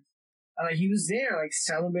friend. And, like, he was there, like,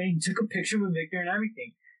 celebrating, took a picture with Victor and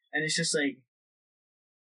everything. And it's just, like,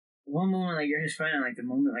 one moment, like, you're his friend, and, like, the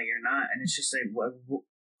moment, like, you're not. And it's just, like, what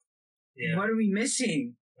are we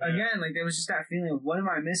missing? Yeah. Again, like, there was just that feeling of, what am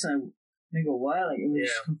I missing? Like, nigga, what? Like, it was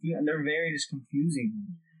just confusing. They're very just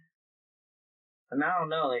confusing. And I don't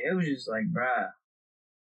know, like, it was just, like, bruh.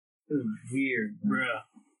 It was weird. Bruh.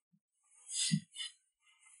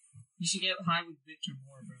 You should get high with Victor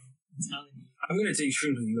more, bro. I'm telling you. I'm gonna take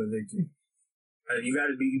shrooms with you and Victor.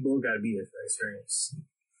 You both gotta be there for the experience.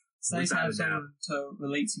 It's nice to have someone to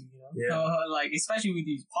relate to, you know? Yeah. Like, especially with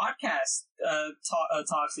these podcast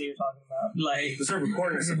talks that you're talking about. Like, we'll start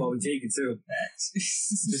recording this while we take it, too.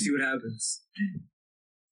 Just see what happens.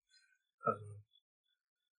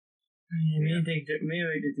 Maybe I did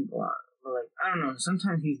think a lot. But, like, I don't know.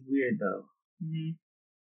 Sometimes he's weird, though. Mm-hmm.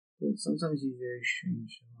 But sometimes he's very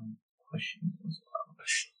strange and, like, questionable as well.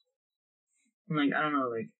 And, like, I don't know,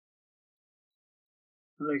 like,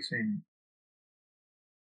 how do I explain it?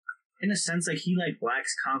 In a sense, like, he, like,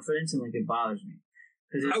 lacks confidence and, like, it bothers me.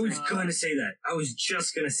 I was gonna say that. I was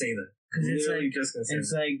just gonna say that. Because it's like,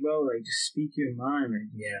 it's like, bro, like, just speak your mind. Like,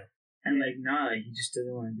 yeah. And, like, nah, like, he just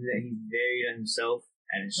doesn't want to do that. He's very to himself.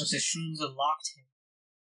 And it's but the shrooms unlocked him.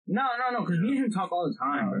 No, because me and him talk all the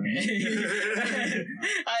time, bro. He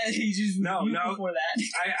just before that.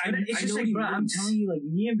 It's just like, bro, I'm telling you, like,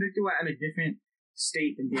 me and Victor were at a different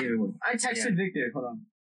state than David was. I texted Victor, hold on.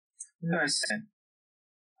 This is what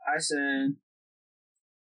I said,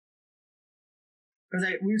 because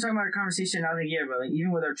like, we were talking about our conversation, and I was like, yeah, bro, like,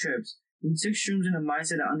 even with our trips, we took shrooms in a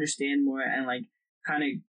mindset to understand more and, like, kind of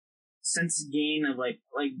gain a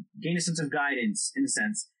sense of guidance, in a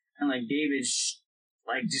sense. And, like, David's,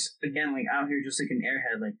 like, just, again, like, out here just like an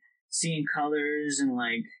airhead, like, seeing colors and,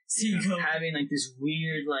 like, having, like, this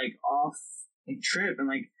weird, like, off, like, trip. And,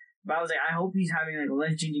 like, but I was like, I hope he's having, like, a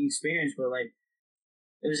life-changing experience, but, like,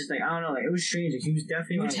 it was just like, I don't know, like, it was strange. Like, he was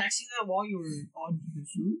definitely. You were texting that while you were on the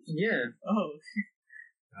shoot? Yeah. Oh.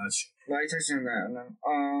 Gotcha. Why are you texting him that?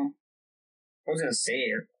 I was gonna say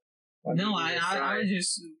it. No, I was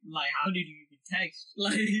just like, how did you even text?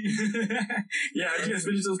 Like, yeah, I just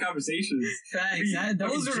finished those conversations. Facts.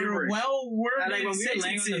 Those were well worded. Like, when we were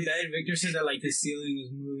laying on the bed, Victor said that, like, the ceiling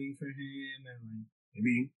was moving for him, and,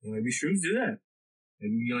 like, maybe shrooms do that.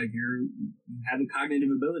 Maybe, like, you have the cognitive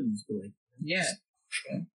abilities, but, like,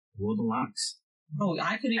 world unlocks. Oh,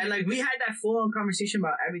 I couldn't. And, like, we had that full-on conversation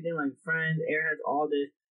about everything, like, friends, airheads, all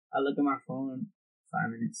this. I look at my phone, 5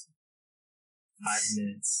 minutes. 5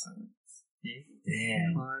 minutes.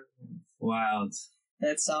 Damn. 5 minutes. Wild.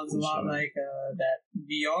 That sounds a lot like that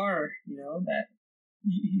VR, you know, that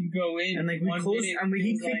you go in and, like, we closed, and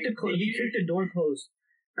he kicked the door closed.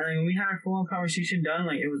 And, like, when we had our full-on conversation done,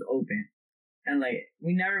 like, it was open. And, like,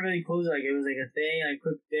 we never really closed it. Like, it was, like, a thing, like,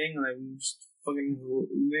 quick thing. Like, we just fucking,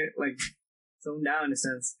 like, zoned down in a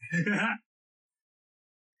sense.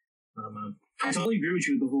 I totally agree with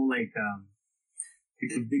you with the whole, like,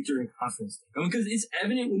 the Victor and confidence thing. I mean, because it's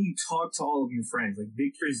evident when you talk to all of your friends. Like,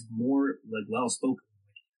 Victor is more, like, well-spoken.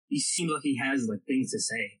 Like, he seems like he has, like, things to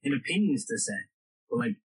say and opinions to say. But,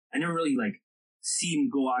 like, I never really, like, see him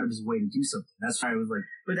go out of his way to do something. That's why I was, like...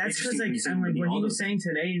 But that's because, like, and, like, what he was saying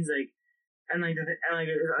today is, like, and, like,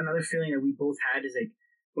 another feeling that we both had is, like,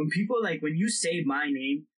 when people, like, when you say my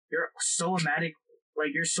name, you're so automatic,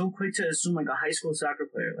 like, you're so quick to assume, like, a high school soccer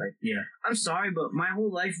player. Like, yeah. I'm sorry, but my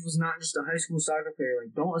whole life was not just a high school soccer player.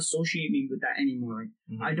 Like, don't associate me with that anymore.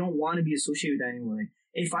 Like, I don't want to be associated with that anymore. Like,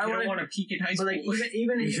 if I want to peak in high school. But like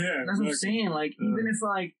even if, that's what I'm saying. Like even if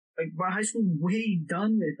like my high school way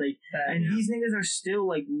done with and these niggas are still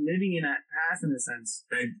like living in that past in a sense.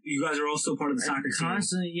 Like, you guys are all still part of the soccer team.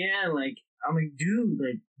 Constantly, yeah. Like I'm like, dude,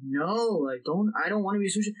 like no, like I don't want to be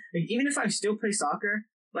associated. Like even if I still play soccer,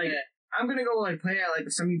 like I'm gonna go like play at like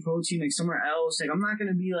a semi-pro team like somewhere else. Like I'm not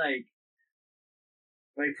gonna be like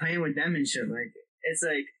playing with them and shit. Like it's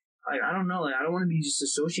like I don't know. Like I don't want to be just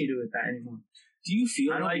associated with that anymore. Do you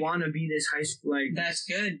feel I don't want to be this high school like? That's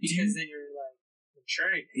good because then you're like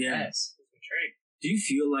maturing. Yeah. Yes, maturing. Do you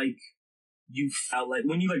feel like you felt like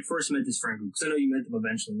when you like first met this friend group? Because I know you met them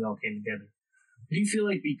eventually. They all came together. Do you feel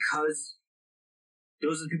like because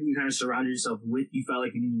those are the people you kind of surrounded yourself with, you felt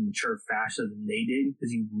like you needed to mature faster than they did because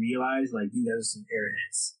you realized like these guys are some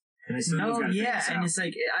airheads? And it's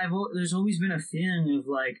like there's always been a feeling of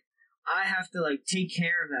like I have to like take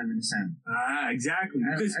care of them in a sense. Exactly.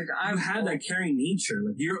 Because I've had that caring nature.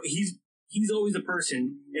 Like he's always the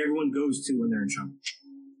person everyone goes to when they're in trouble.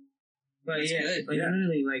 But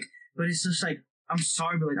literally but it's just like I'm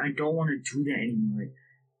sorry, but like I don't want to do that anymore. Like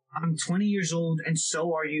I'm 20 years old and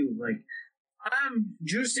so are you. Like I'm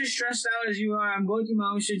just as stressed out as you are. I'm going through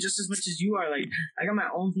my own shit just as much as you are. Like I got my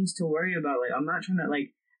own things to worry about. Like I'm not trying to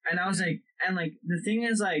like. And I was like, and like the thing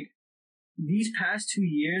is like. These past 2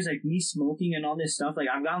 years, like me smoking and all this stuff, like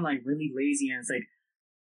I've gotten like really lazy, and it's like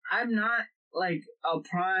I'm not like a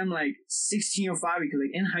prime like 16 or 5 because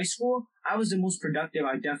like in high school I was the most productive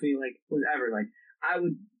I definitely like was ever. Like I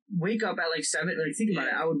would wake up at like 7. Like think about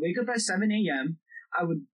it, I would wake up at 7 a.m. I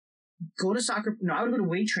would go to I would go to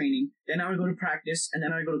weight training, then I would go to practice, and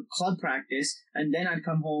then I'd go to club practice, and then I'd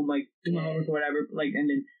come home like do my homework or whatever. Like and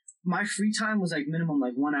then my free time was like minimum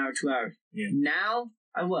like 1 hour, 2 hours. Yeah. Now.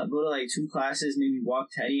 I go to like 2 classes, maybe walk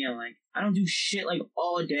Teddy, and like I don't do shit like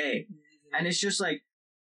all day, and it's just like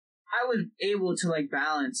I was able to like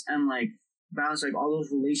balance like all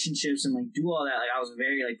those relationships and like do all that. Like I was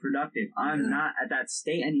very like productive. I'm not at that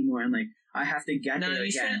state anymore, and like I have to get there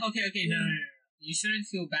again. No. You shouldn't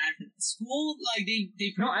feel bad for that. School, like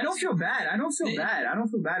they. No, I don't feel bad. I don't feel bad. I don't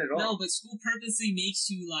feel bad at all. No, but school purposely makes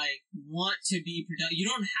you like want to be productive. You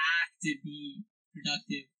don't have to be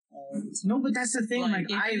productive. No, but that's the thing.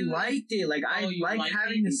 Like I liked it. Like I liked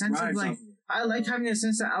having the sense of like I liked having the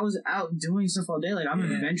sense that I was out doing stuff all day. Like I'm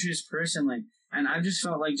an adventurous person. Like, and I just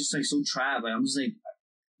felt like so trapped. Like I'm just like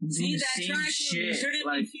see that trash. You shouldn't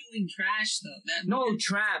be feeling trash though.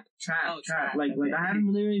 Trap. Like I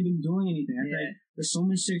haven't literally been doing anything. I feel like there's so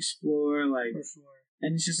much to explore. Like. For sure.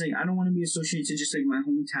 And it's just like I don't want to be associated to just like my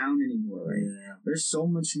hometown anymore. Like there's so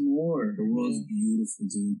much more. The world's beautiful,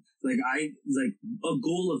 dude. Like a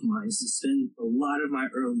goal of mine is to spend a lot of my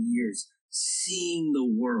early years seeing the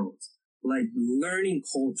world, like learning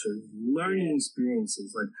cultures, learning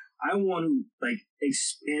experiences. Like I want to like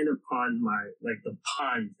expand upon my like the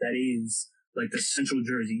pond that is like the Central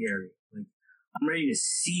Jersey area. Like I'm ready to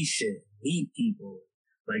see shit, meet people.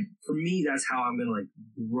 Like for me, that's how I'm gonna like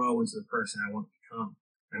grow into the person I want to become.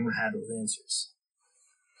 I'm gonna have those answers.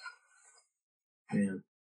 Yeah.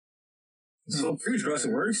 So free for us to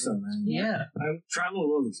work, so man. Yeah. Travel a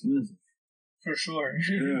little expensive. For sure.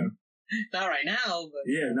 Yeah. Not right now, but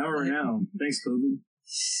not right now. Thanks, COVID.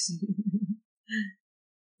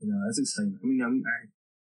 That's exciting. I mean,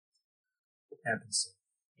 what happens?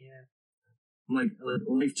 Yeah. I'm like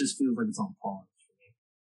life just feels like it's on pause for me.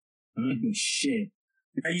 I'm not doing shit.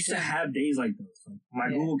 I used to have days like those. Like my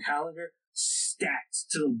Google Calendar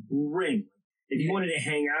stacked to the brim. If you wanted to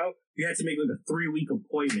hang out, you had to make like a 3-week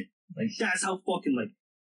appointment. Like that's how fucking like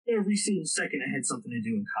every single second I had something to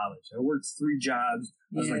do in college. I worked 3 jobs.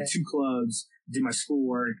 I was like 2 clubs. Did my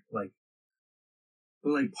schoolwork. But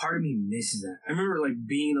like part of me misses that. I remember like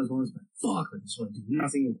being in those moments, like fuck, I just want to do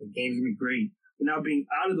nothing and play games with me. Great. But now being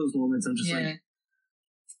out of those moments, I'm just like.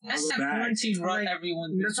 That's that quarantine rut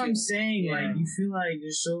everyone. That's what I'm saying. Yeah. Like you feel like you're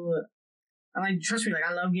so. And like trust me, like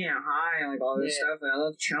I love getting high and like all this stuff. Like I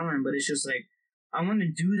love chilling, but it's just like I want to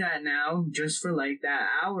do that now just for like that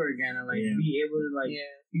hour again and like be able to like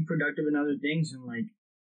be productive in other things and like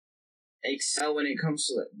excel when it comes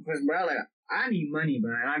to it. Because bro, like I need money, but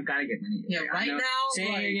I gotta get money. Yeah, like, right now,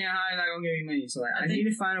 saying you're getting high is not gonna give me money. So like I need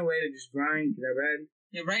to find a way to just grind. Get that bread.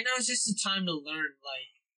 Yeah, right now is just the time to learn, like.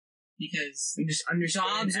 Because just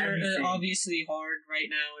understand jobs are obviously hard right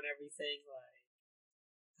now and everything. Like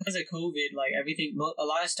because of COVID, like everything, a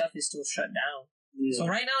lot of stuff is still shut down. Yeah. So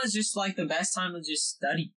right now is just like the best time to just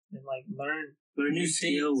study and like learn new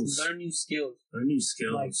skills. Learn new skills.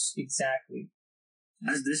 Like, exactly.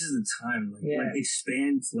 As this is the time, like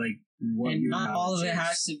expand like what. And your not all of it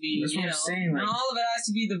has to be. That's what I'm saying. Not all of it has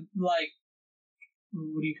to be the like.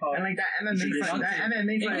 what do you call it? And like that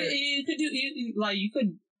MMA fight, you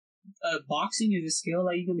could boxing is a skill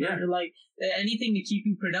like you can learn, like anything to keep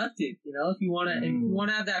you productive. You know, if you want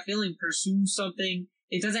to have that feeling, pursue something.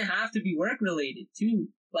 It doesn't have to be work related too.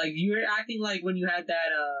 Like you were acting like when you had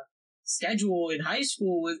that schedule in high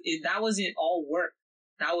school, that wasn't all work.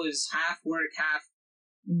 That was half work, half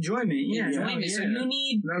enjoyment. Yeah, enjoyment. Yeah. So you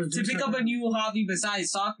need to pick up a new hobby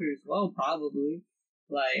besides soccer as well, probably.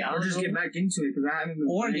 Like or just get back into it because I haven't been.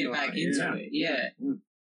 Or get back into it. Yeah.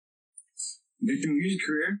 Get your music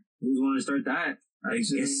career. Who's want to start that?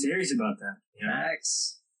 Get serious about that.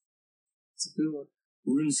 Facts. It's a good one.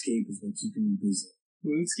 RuneScape has been keeping me busy.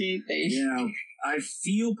 RuneScape? Yeah. I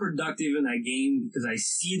feel productive in that game because I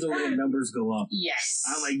see the little numbers go up. Yes.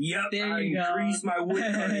 I'm like, yep, I increased my wood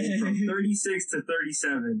cutting from 36 to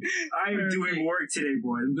 37. I am doing work today,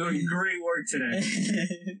 boy. I'm doing great work today.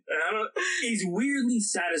 It weirdly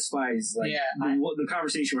satisfies the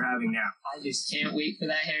conversation we're having now. I just can't wait for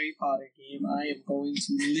that Harry Potter game. I am going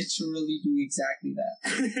to literally do exactly that.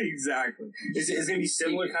 Exactly. It's going to be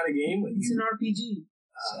similar kind of game. It's an RPG.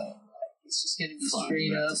 So it's just going to be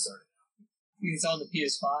straight up. It's on the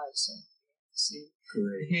PS5, so see.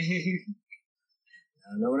 Great.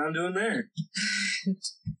 I know what I'm doing there.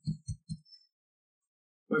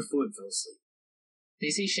 My foot fell asleep.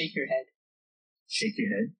 They say shake your head. Shake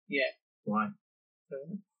your head? Yeah. Why?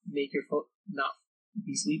 Make your foot not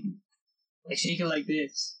be sleepy. Like shake it like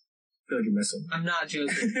this. I feel like you're messing. I'm not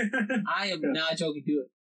joking. I am not joking. Do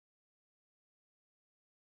it.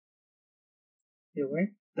 Did it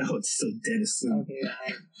work? No, it's still dead asleep.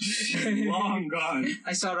 Okay, long gone.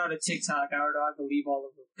 I saw it on a TikTok. I don't know. I believe all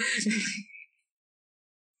of them.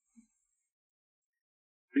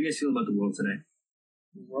 How do you guys feel about the world today?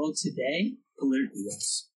 The world today? Politically,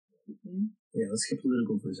 yes. Mm-hmm. Yeah, let's get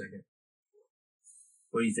political for a second.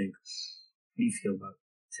 What do you think? How do you feel about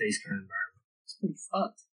today's current environment? It's pretty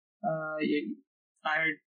fucked. I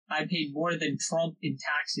heard I paid more than Trump in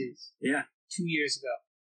taxes. Yeah. 2 years ago.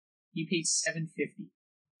 He paid $750.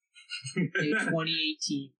 In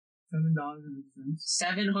 2018.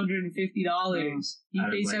 $750. He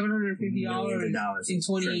paid $750 in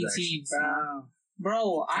 2018, bro.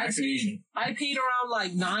 Bro, I paid around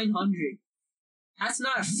like $900. That's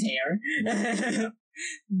not fair.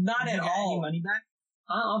 Not at all. Any money back?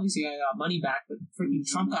 Obviously, I got money back, but freaking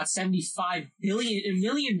Trump got $75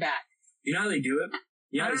 million back. You know how they do it?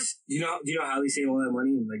 Yeah, do you know how they save all that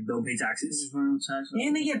money and like don't pay taxes?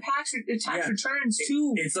 And they get tax returns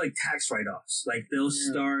too. It's like tax write-offs. Like they'll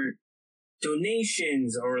start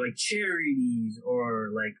donations or like charities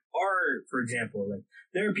or like art, for example. Like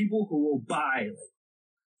there are people who will buy like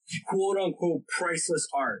quote unquote priceless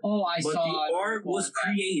art. Oh, but the art was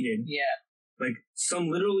created. Yeah. Like some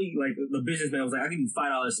literally like the businessman was like, I'll give you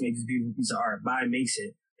 $5 to make this beautiful piece of art. Buy makes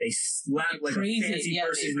it. They slap like a fancy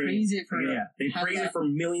person's name. They praise it for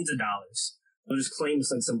millions of dollars. They'll just claim it's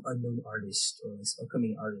like some unknown artist or like some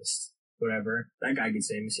upcoming artist, whatever. That guy gets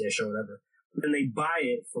famous, yeah, sure, whatever. But then they buy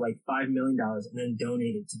it for like $5 million and then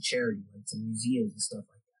donate it to charity, like to museums and stuff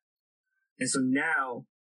like that. And so now,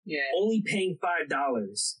 only paying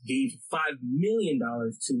 $5 gave $5 million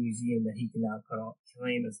to a museum that he can now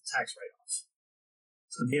claim as a tax write-off.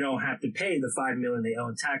 So they don't have to pay the $5 million they owe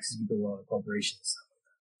in taxes because of all the corporations and stuff.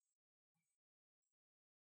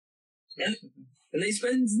 And they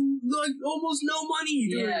spend like almost no money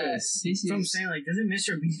doing this. That's what I'm saying. Like, doesn't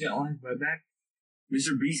Mr. Beast get all his bread back?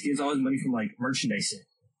 Mr. Beast gets all his money from like merchandising.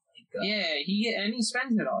 He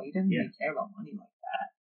spends it all. He doesn't really care about money like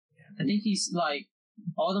that. Yeah. I think he's like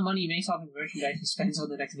all the money he makes off of merchandise he spends on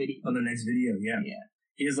the next video. On the next video, yeah.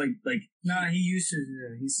 He has like. Nah, he used to.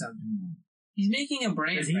 He stopped doing that. He's making a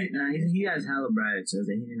brand right now. He has hella bread, so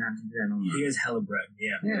that he didn't have to do that no more. He has hella bread,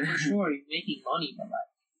 yeah, for sure. He's making money, but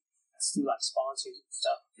like. Through like sponsors and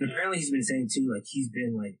stuff. And apparently he's been saying too, like he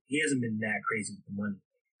hasn't been that crazy with the money.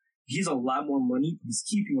 He has a lot more money, but he's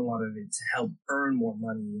keeping a lot of it to help earn more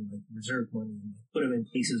money and like reserve money and like, put him in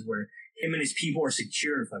places where him and his people are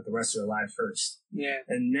secure for like the rest of their lives first. Yeah.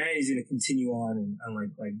 And then he's gonna continue on and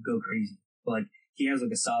like go crazy. But like he has like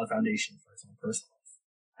a solid foundation for his own personal life,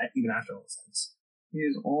 even after all this ends. He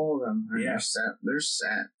has all of them. Yeah. They're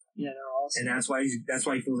set. Yeah, they're all set. And that's why he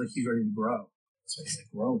feels like he's ready to grow. So he's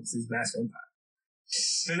like, "Whoa, it's his massive empire."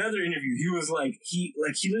 In another interview, he was like, he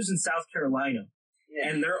lives in South Carolina,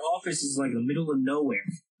 and their office is like in the middle of nowhere.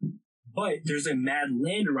 But there's a mad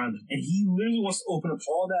land around them, and he literally wants to open up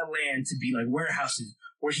all that land to be like warehouses,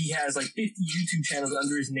 where he has like 50 YouTube channels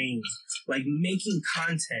under his name, like making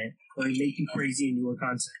content, like making crazy and newer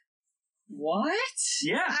content. What?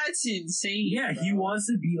 Yeah, that's insane. Yeah, bro. He wants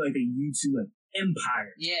to be like a YouTube like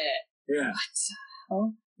empire. Yeah. Yeah. What?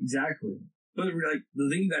 bro. Exactly. But like the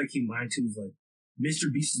thing you gotta keep in mind too is like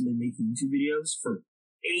Mr. Beast has been making YouTube videos for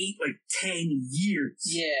 10 years.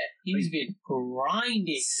 Yeah, he's been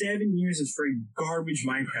grinding. 7 years of straight garbage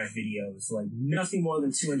Minecraft videos, like nothing more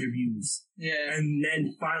than 200 views. Yeah. And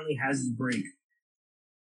then finally has his break.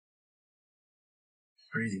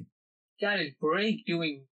 Crazy. Got his break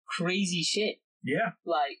doing crazy shit. Yeah.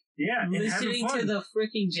 Like, yeah, listening to the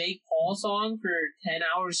freaking Jake Paul song for 10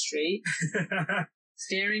 hours straight.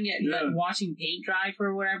 Staring at, like, watching paint dry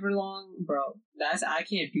for whatever long. Bro, I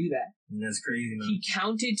can't do that. That's crazy, man. He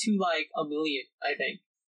counted to, like, 1 million, I think.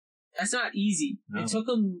 That's not easy. No. It took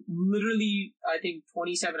him literally, I think,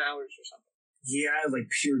 27 hours or something. Yeah, like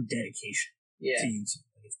pure dedication. Yeah. To YouTube.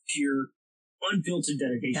 Like, it's pure, unfiltered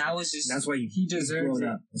dedication. That was just, and that's why he deserves it.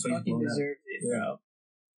 That's why he deserves it, bro.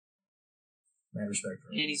 Mad respect for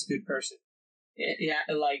him. And he's a good person. Yeah,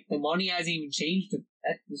 like, the money hasn't even changed him.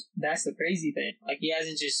 That's the crazy thing. Like, he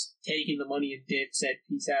hasn't just taken the money and dipped, said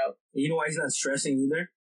peace out. You know why he's not stressing either?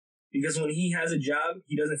 Because when he has a job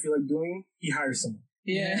he doesn't feel like doing, he hires someone.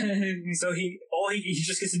 Yeah. So he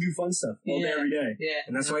just gets to do fun stuff all day, every day. Yeah.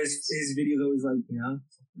 And that's why his videos always like,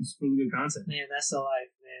 it's really good content. Man, that's the life,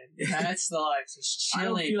 man. That's the life. Just chilling. I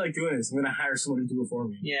don't feel like doing this. I'm gonna hire someone to do it for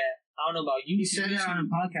me. Yeah. I don't know about you. You said that on a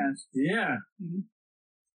podcast. Yeah. Mm-hmm.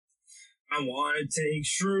 I want to take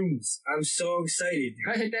shrooms. I'm so excited.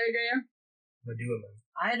 Can I hit that again? I'm gonna do it,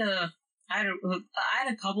 man. I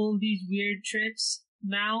had a couple of these weird trips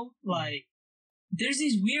now. Like, there's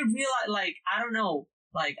these weird like, I don't know.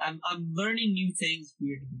 Like, I'm learning new things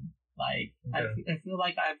weirdly. Like, okay. I feel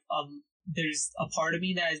like there's a part of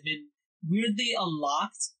me that has been weirdly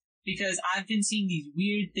unlocked because I've been seeing these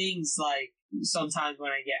weird things, like, sometimes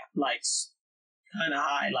when I get, like, kind of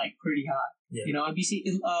high, like, pretty high. Yeah. I'd be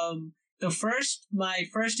seeing, my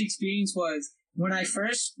first experience was when I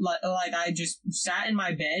first, like, I just sat in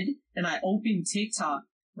my bed and I opened TikTok,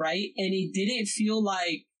 right? And it didn't feel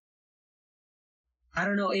like, I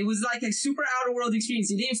don't know, it was like a super outer world experience.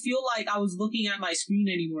 It didn't feel like I was looking at my screen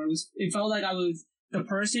anymore. It felt like I was the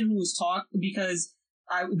person who was talking because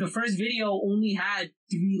the first video only had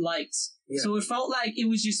 3 likes. Yeah. So it felt like it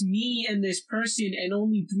was just me and this person and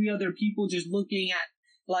only 3 other people just looking at,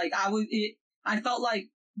 like, I felt like,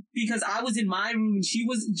 because I was in my room and she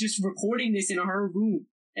was just recording this in her room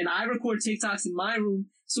and I record TikToks in my room.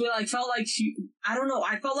 So it, like, felt like I don't know,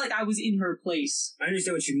 I felt like I was in her place. I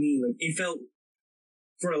understand what you mean. Like, it felt,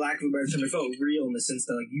 for a lack of a better term, it felt real in the sense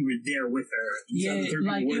that, like, you were there with her. Yeah,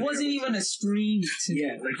 like, it wasn't even a screen to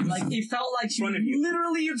me. Like, it felt like she was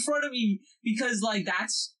literally in front of me because, like,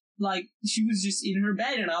 that's, like, she was just in her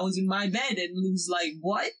bed and I was in my bed and it was like,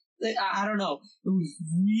 what? I don't know. It was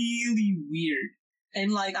really weird.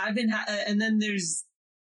 And, like, I've been, and then there's,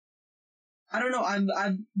 I don't know,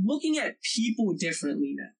 I'm looking at people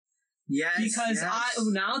differently now. Yes. Because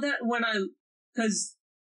because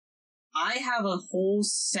I have a whole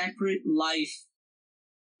separate life,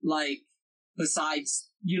 like, besides,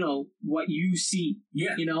 what you see.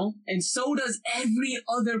 Yeah. And so does every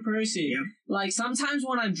other person. Yeah. Like, sometimes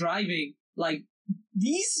when I'm driving, like,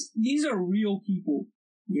 these are real people.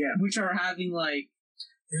 Yeah. Which are having, like,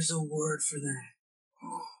 there's a word for that.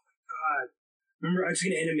 Oh my god. Remember, I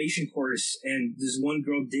took an animation course and this one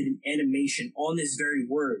girl did an animation on this very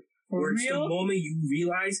word. Where it's the moment you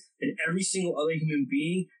realize that every single other human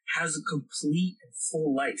being has a complete and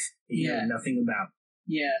full life that you know nothing about.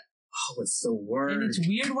 Yeah. Oh, what's the word? And it's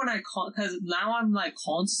weird when because now I'm, like,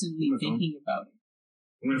 constantly thinking about it.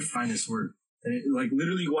 I'm gonna find this word. And it, like,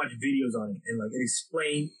 literally watch videos on it and, like, it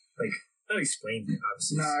explain, like, not explain it,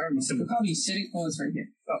 obviously. No, I don't know. It's probably sitting. Oh, it's right here.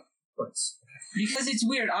 Oh, but. Because it's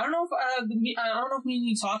weird. I don't know if me and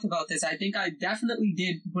you talked about this. I think I definitely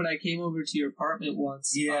did when I came over to your apartment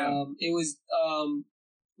once. Yeah. It was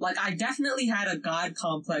like, I definitely had a God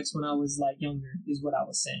complex when I was, like, younger. Is what I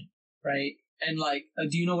was saying, right? And, like,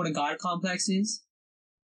 do you know what a God complex is?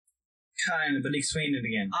 Kind of, but explain it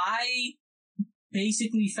again. I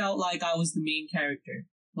basically felt like I was the main character.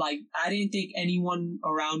 Like, I didn't think anyone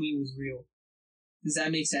around me was real. Does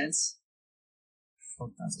that make sense?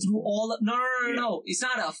 Through all of, no.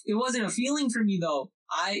 It wasn't a feeling for me though.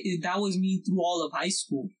 That was me through all of high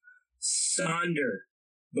school. Sonder.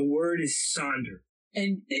 The word is sonder.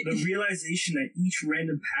 And the realization that each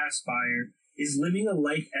random pass-buyer is living a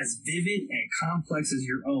life as vivid and complex as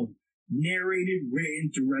your own. Narrated, written,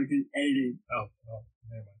 directed, edited. Oh,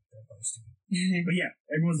 never mind. That was stupid. But yeah,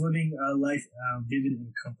 everyone's living a life vivid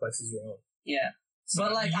and complex as your own. Yeah.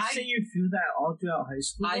 But like, Did you say you feel that all throughout high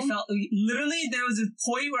school? I felt literally there was a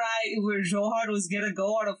point where Johar was gonna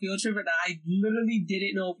go on a field trip, and I literally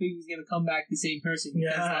didn't know if he was gonna come back the same person.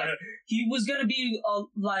 Because, like, he was gonna be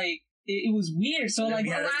like it was weird. So like,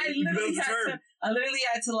 I literally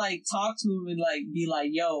had to like talk to him and like be like,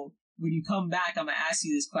 yo, when you come back, I'm gonna ask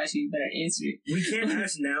you this question. You better answer it. We can't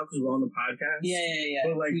ask now because we're on the podcast. Yeah.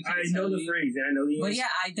 But like, I know the phrase and I know the answer. But yeah,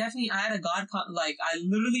 I had a like, I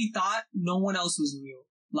literally thought no one else was real.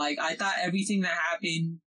 Like, I thought everything that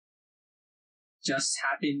happened just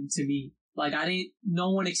happened to me. Like, no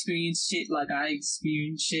one experienced shit like I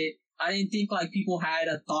experienced shit. I didn't think like people had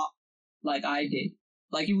a thought like I did.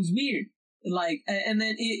 Like, it was weird. Like, and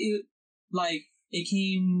then it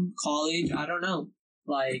came college. I don't know.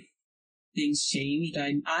 Like, things changed.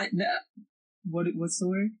 What's the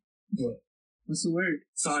word? What? What's the word?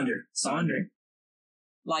 Sonder.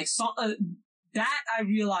 Like, that I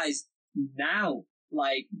realized now.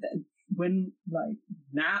 Like, when, like,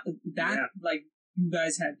 now, like, you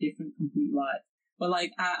guys have different complete lives. But,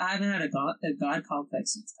 like, I haven't had a God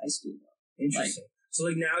complex since high school, though. Interesting. So,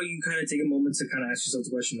 like, now you kind of take a moment to kind of ask yourself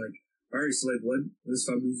the question, like, all right, so, like, what does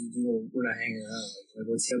Fabrizio do when we're not hanging around? Like,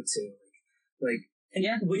 what's he up to? Like,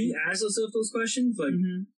 when you ask yourself those questions, like,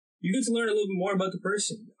 you get to learn a little bit more about the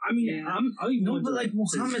person. I mean, but like,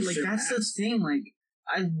 Muhammad, like, that's the thing. Like,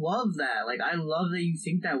 I love that. Like, I love that you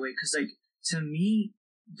think that way. Because, like, to me,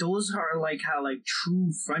 those are, like, how, like,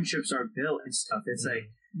 true friendships are built and stuff. It's, like,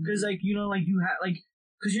 because, like, you know, like, you have, like,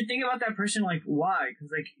 because you're thinking about that person, like, why?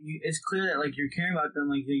 Because, like, it's clear that, like, you're caring about them.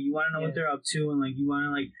 Like, you want to know what they're up to. And, like, you want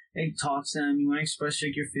to, like, talk to them. You want to express,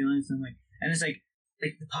 like, your feelings. And, like, it's, like,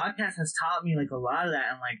 the podcast has taught me, like, a lot of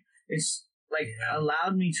that. And, like, it's, like,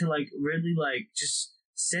 allowed me to, like, really, like, just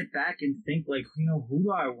sit back and think, like, you know, who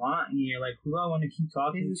do I want here? Like, who do I want to keep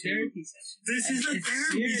talking to? This is a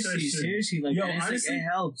therapy session. Seriously, like, yo, honestly, it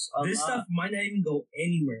helps a this lot. stuff might not even go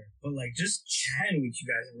anywhere, but, like, just chatting with you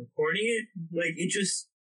guys and recording it, like, it just,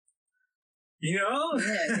 you know?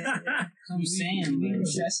 Yeah. I'm saying,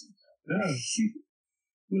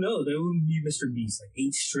 Who knows? There wouldn't be Mr. Beast, like,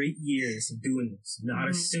 8 straight years of doing this. Not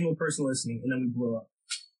a single person listening, and then we blow up.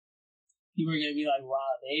 People are gonna be like,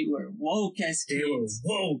 wow, they were woke as kids. They were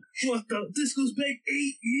woke. What the? This goes back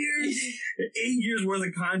 8 years. 8 years worth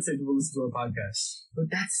of content to listen to our podcast. But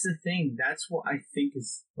that's the thing. That's what I think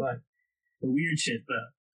is what the weird shit.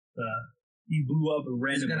 The you blew up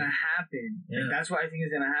randomly. It's gonna happen. Yeah. Like, that's what I think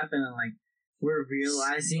is gonna happen. And like we're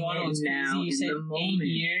realizing it now in the moment. 8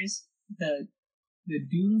 years. The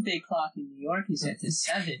doomsday clock in New York is set to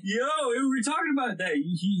 7. Yo, we were talking about that.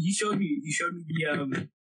 He showed me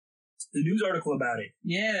the news article about it.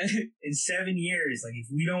 Yeah. In 7 years, like, if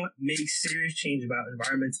we don't make serious change about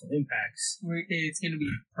environmental impacts, it's going to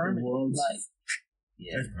be permanent.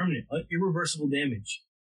 It's permanent. Irreversible damage.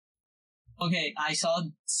 Okay, I saw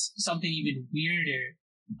something even weirder.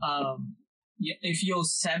 If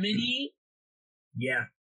Yosemite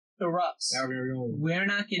erupts, we're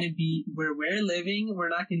not going to be, where we're living, we're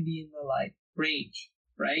not going to be in the, like, range,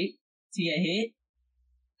 right? To get hit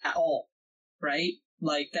at all, right?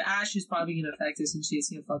 Like, the ash is probably going to affect us and shit's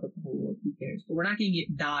going to fuck up the whole world. Who cares? But we're not going to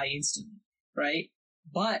die instantly, right?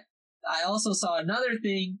 But I also saw another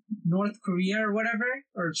thing, North Korea or whatever,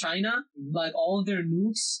 or China, like, all of their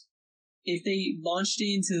nukes, if they launched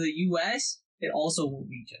it into the U.S., it also won't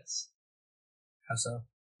reach us. How so?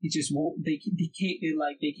 It just won't, they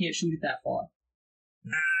can't shoot it that far.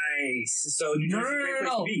 Nice. So,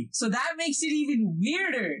 no. So that makes it even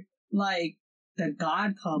weirder. Like, the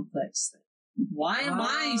God complex thing. Why am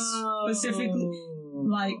I specifically,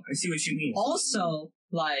 like... I see what you mean. Also,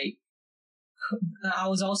 like, I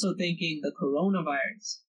was also thinking the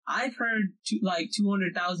coronavirus. I've heard,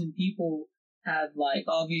 200,000 people have, like,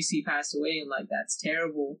 obviously passed away, and, like, that's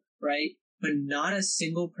terrible, right? But not a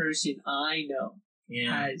single person I know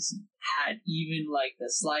has had even, like, the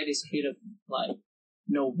slightest bit of, like,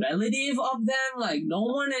 no relative of them. Like, no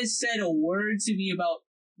one has said a word to me about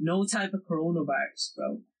no type of coronavirus,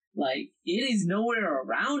 bro. Like, it is nowhere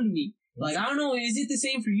around me. Like, I don't know, is it the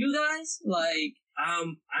same for you guys? Like,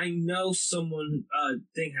 I know someone,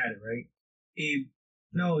 thing had it, right?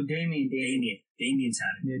 No, Damien's had it.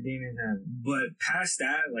 Yeah, Damien's had it. But past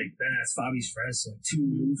that, like, that's Fabi's friends, so, like, too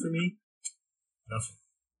new for me. Nothing.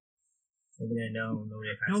 Nobody I know, nobody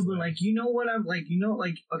I passed No, but, like, you know what I'm, like, you know,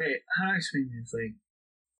 like, okay, how do I explain this? Like,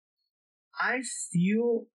 I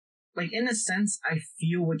feel, like, in a sense, I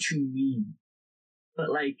feel what you mean. But,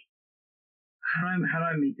 like, how do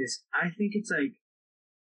I make this? I think it's, like,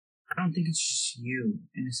 I don't think it's just you,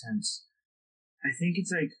 in a sense. I think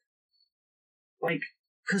it's, like,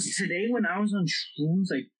 because today when I was on shrooms,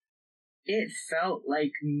 like, it felt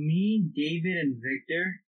like me, David, and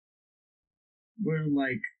Victor were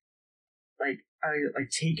like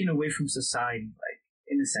taken away from society, like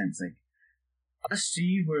in a sense, like us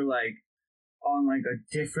three were like on like a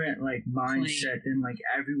different like mindset than like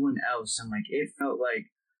everyone else, and like it felt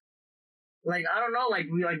like I don't know, like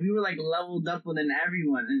we were like leveled up within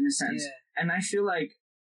everyone in a sense, and I feel like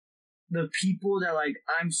the people that like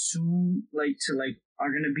I'm soon like to like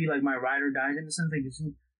are gonna be like my ride or die in a sense,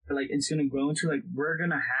 like it's gonna grow into like we're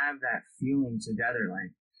gonna have that feeling together,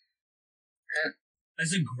 like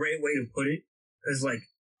that's a great way to put it, because like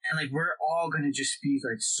and like we're all gonna just be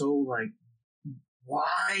like so like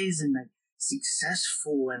wise and like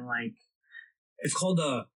successful, and like it's called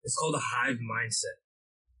a hive mindset.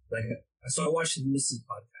 Like, so I watched the Mrs.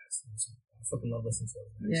 podcast. I fucking love listening to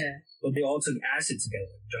them. Yeah. But they all took acid together,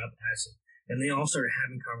 like, dropped acid, and they all started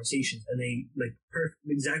having conversations, and they like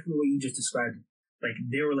exactly what you just described. Like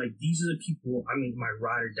they were like, these are the people. I mean, my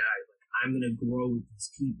ride or die. Like I'm gonna grow with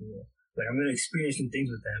these people. Like I'm gonna experience some things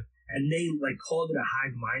with them, and they like called it a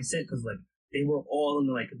hive mindset because like they were all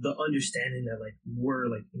in like the understanding that like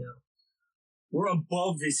we're like, you know, we're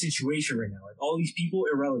above this situation right now. Like all these people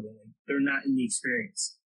irrelevant. Like they're not in the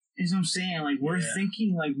experience. Is what I'm saying. Like we're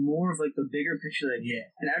thinking like more of like the bigger picture. Like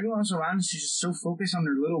and everyone else around us is just so focused on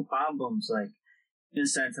their little problems, like in a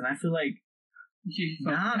sense. And I feel like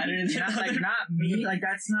not me. Like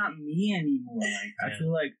that's not me anymore. Like I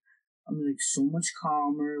feel like I'm like so much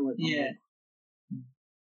calmer. Like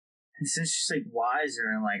it's just like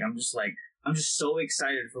wiser, and like I'm just so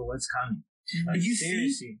excited for what's coming. Like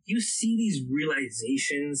you see these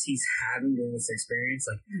realizations he's having during this experience.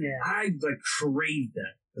 Like I like crave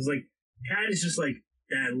that. It's like that is just like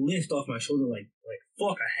that lift off my shoulder. Like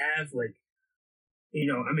fuck, I have like, you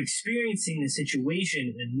know, I'm experiencing the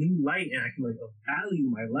situation in a new light, and I can like value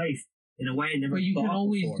my life in a way I never. But you thought can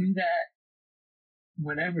always before. do that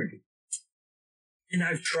whenever. And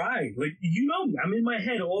I've tried, like, you know, I'm in my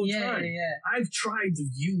head all the time. Yeah. I've tried to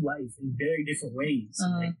view life in very different ways.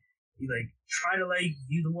 Like, you like try to like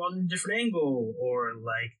view the world in a different angle, or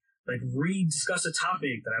like discuss a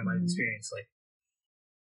topic that I might experience. Like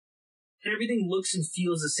everything looks and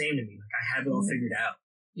feels the same to me. Like I have it all figured out.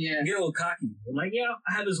 Yeah. I get a little cocky. I'm like, yeah,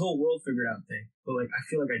 I have this whole world figured out thing, but like I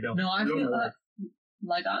feel like I don't. No, I feel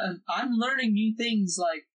like I'm learning new things.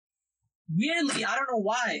 Like weirdly, I don't know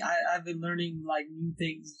why I've been learning like new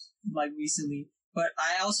things like recently, but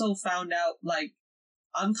I also found out like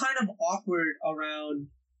I'm kind of awkward around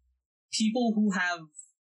people who have,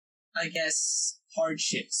 I guess,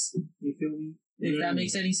 hardships. You feel me? If that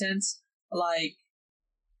makes any sense. Like,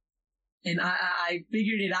 and I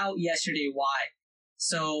figured it out yesterday why.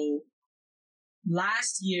 So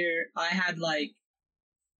last year I had like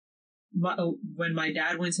when my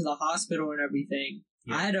dad went to the hospital and everything,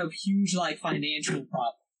 I had a huge like financial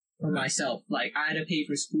problem for myself. Like I had to pay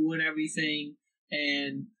for school and everything,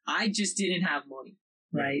 and I just didn't have money,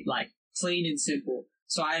 right? Like plain and simple.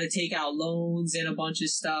 So I had to take out loans and a bunch of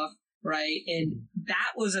stuff, right? And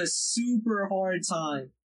that was a super hard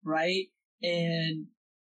time, right? And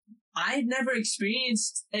I had never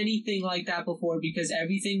experienced anything like that before because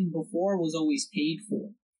everything before was always paid for,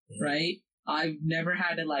 right? I've never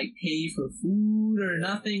had to like pay for food or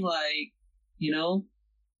nothing, like, you know?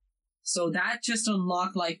 So that just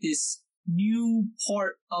unlocked like this new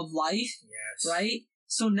part of life, right?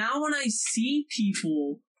 So now when I see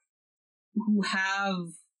people who have,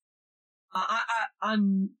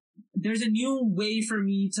 I'm there's a new way for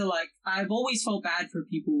me to like, I've always felt bad for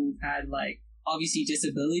people who've had like, obviously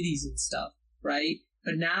disabilities and stuff, right?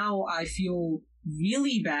 But now I feel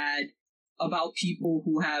really bad about people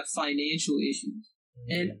who have financial issues.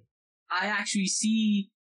 And I actually see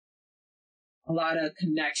a lot of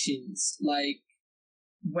connections, like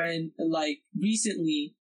when, like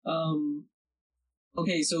recently,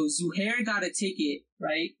 okay, so Zuhair got a ticket,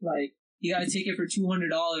 right? Like he got a ticket for $200,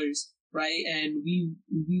 right? And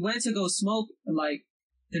we went to go smoke like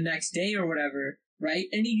the next day or whatever, right?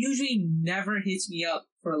 And he usually never hits me up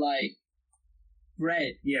for like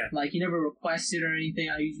bread. Yeah. Like he never requested or anything.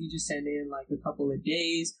 I usually just send in like a couple of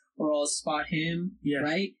days or I'll spot him. Yeah.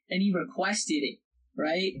 Right? And he requested it.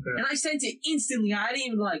 Right? Okay. And I sent it instantly. I didn't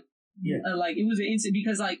even like, like it was an instant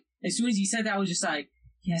because like as soon as he sent that, I was just like,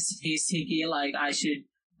 he has to pay his ticket. Like I should.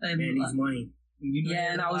 And needs money.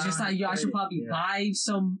 Yeah. And I was just like, yo, I should probably buy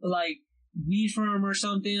some like weed from him or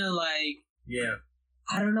something. And like,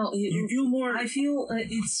 I don't know. You feel more. I feel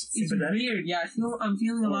it's weird. Yeah, I'm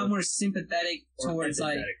feeling a lot more sympathetic towards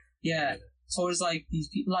like towards like these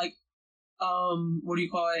people. Like what do you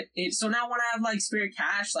call it? So now when I have like spare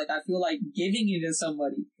cash, like I feel like giving it to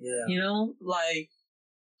somebody. Yeah. You know, like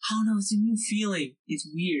I don't know, it's a new feeling. It's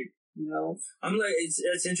weird, you know? I'm like,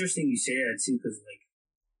 it's interesting you say that too, because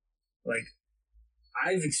like,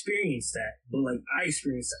 I've experienced that, but like, I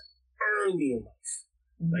experienced that early in life.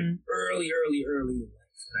 Like, early in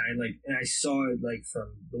life. And I saw it, like,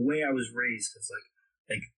 from the way I was raised, because,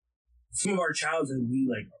 like, some of our childhood,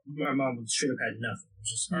 my mom straight up had nothing. It was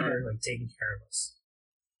just her, like, taking care of us.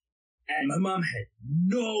 And my mom had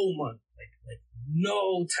no money, like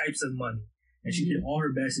no types of money. And she did all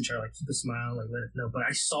her best to try to, like, keep a smile, like, let us know. But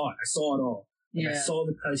I saw it all. Like, I saw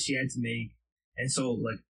the cuts she had to make. And so,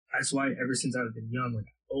 like, that's why ever since I've been young, like,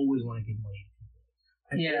 I always want to give money to people.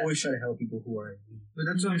 I always try to help people who are in need. But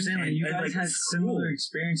that's what I'm saying. Like, you guys had similar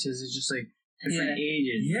experiences. It's just like different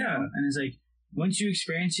ages. Yeah. You know? And it's like, once you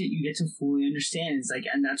experience it, you get to fully understand. It's like,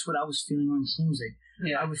 and that's what I was feeling on shrooms.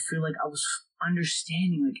 Like, I would feel like I was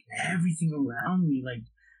understanding, like, everything around me. Like,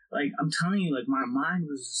 I'm telling you, like, my mind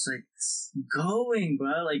was just, like, going,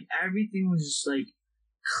 bro. Like, everything was just, like,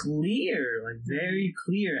 clear. Like, very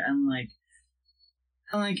clear. And, like,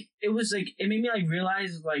 it was, like, it made me, like,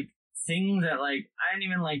 realize, like, things that, like, I didn't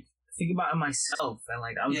even, like, think about in myself. And,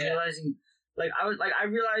 like, I was realizing, like, I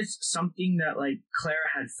realized something that, like, Clara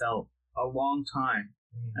had felt a long time.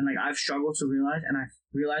 And, like, I've struggled to realize, and I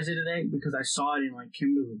realized it today because I saw it in, like,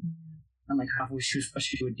 Kimberly. And, like, how she was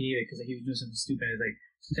frustrated with David because, like, he was doing something stupid. It's like,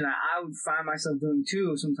 something that I would find myself doing,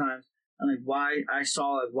 too, sometimes. And, like, why I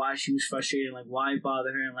saw, like, why she was frustrated, and, like, why it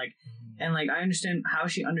bothered her. And, like, I understand how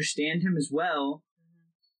she understand him as well.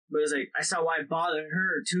 But it's like, I saw why it bothered her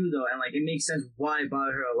too, though. And, like, it makes sense why it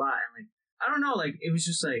bothered her a lot. And, like, I don't know, like, it was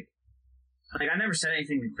just like I never said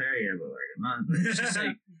anything to Claire yet, but, like, it's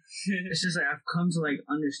just like, I've come to, like,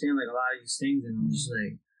 understand, like, a lot of these things. And I'm just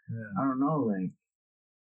like, I don't know, like.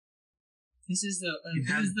 This is the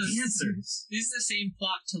answers. This is the same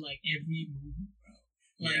plot to, like, every movie,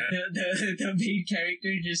 bro. Like, the main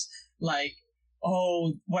character just, like,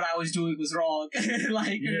 oh, what I was doing was wrong.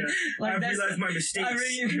 like I realized my mistakes. I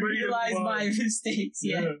realized my mistakes.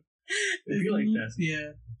 Yeah. It'd be like that.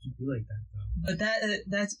 Yeah. It'd be like that, though. But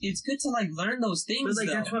that's it's good to, like, learn those things. But, like,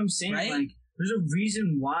 though, that's what I'm saying. right? Like, there's a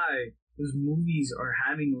reason why those movies are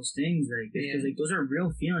having those things. Like, because like, those are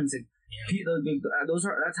real feelings. Like,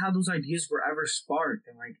 that's how those ideas were ever sparked.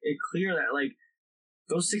 And, like, it's clear that, like,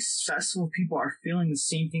 those successful people are feeling the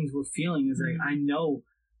same things we're feeling. Is like, I know.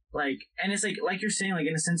 Like, and it's like you're saying, like,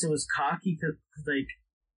 in a sense, it was cocky because, like,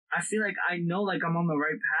 I feel like I know, like, I'm on the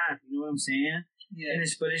right path. You know what I'm saying? Yeah.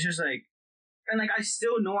 But it's just like, and, like, I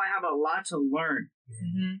still know I have a lot to learn.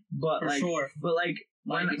 But, but, like,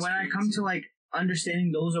 when I come to, like,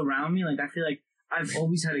 understanding those around me, like, I feel like I've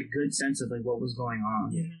always had a good sense of, like, what was going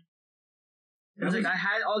on. It was like I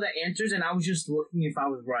had all the answers, and I was just looking if I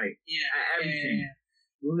was right. At everything.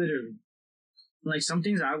 Literally. Like, some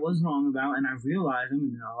things I was wrong about, and I realized them,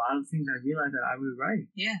 and a lot of things I realized that I was right.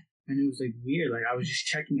 Yeah. And it was, like, weird. Like, I was just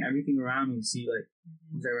checking everything around me to see, like,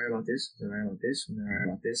 was I right about this? Was I right about this? Was I right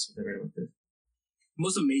about this? Was I right about this? The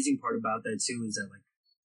most amazing part about that, too, is that, like,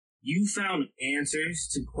 you found answers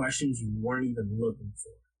to questions you weren't even looking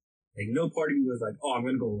for. Like, no part of you was like, oh, I'm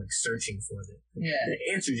going to go, like, searching for it.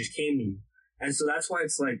 The answer just came to you. And so that's why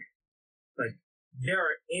it's, like, there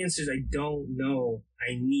are answers I don't know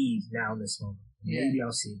I need now in this moment. Maybe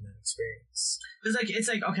I'll see in that experience. It's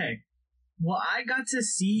like, okay, well, I got to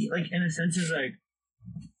see, like, in a sense, is like,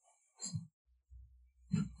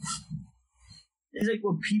 it's like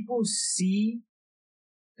what people see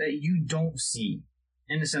that you don't see,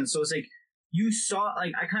 in a sense. So it's like, you saw,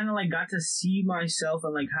 like, I kind of, like, got to see myself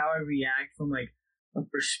and, like, how I react from, like, a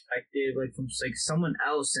perspective, like, from, like, someone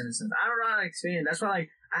else, in a sense. I don't know how to explain it. That's why, like,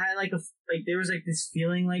 I had, like, there was, like, this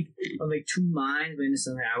feeling, like, of, like, two minds, but in a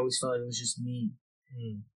sense, like, I always felt like it was just me.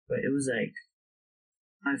 But it was, like,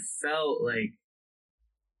 I felt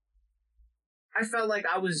like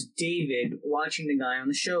I was David watching the guy on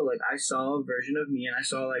the show. Like, I saw a version of me, and I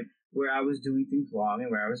saw, like, where I was doing things wrong and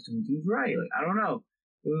where I was doing things right. Like, I don't know.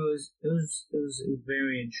 It was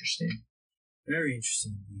very interesting. Very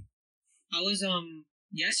interesting. I was,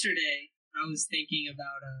 yesterday, I was thinking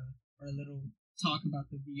about, our little talk about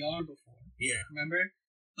the VR before. Yeah. Remember?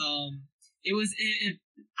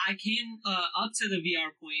 I came up to the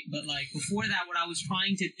VR point, but, like, before that, what I was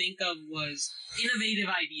trying to think of was innovative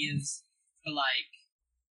ideas for, like,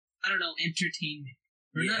 I don't know, entertainment.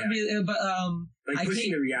 Or not really, but, like,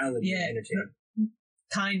 pushing the reality of entertainment.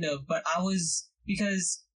 Kind of, but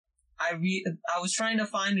because I was trying to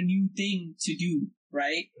find a new thing to do,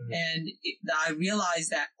 right? And I realized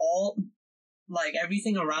that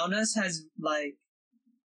everything around us has, like,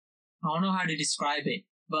 I don't know how to describe it,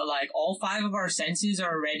 but, like, all 5 of our senses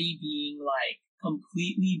are already being, like,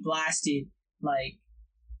 completely blasted, like,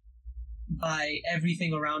 by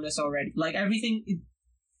everything around us already. Like everything,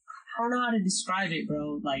 I don't know how to describe it,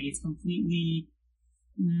 bro. Like it's completely.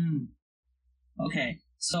 Okay,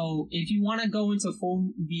 so if you want to go into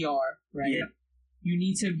full VR, right? Yeah. You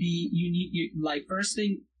need to be. Like first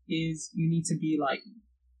thing is you need to be like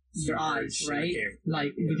your eyes, right?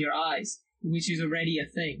 Like with your eyes, which is already a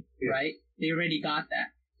thing, right? They already got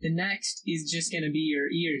that. The next is just gonna be your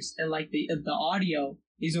ears, and like the audio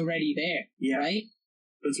is already there, right?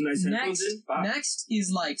 Put some nice headphones in. Next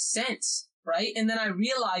is like sense, right? And then I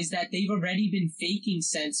realized that they've already been faking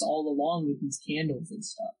sense all along with these candles and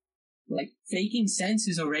stuff. Like faking sense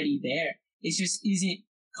is already there. It just isn't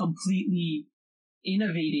completely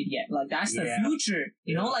innovated yet. Like that's the future,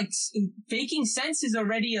 you know. Like faking sense is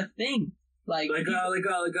already a thing. Like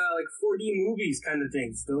 4D movies kind of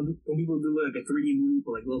things. Don't people do like a 3D movie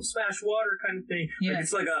for like a little splash water kind of thing? Yeah. Like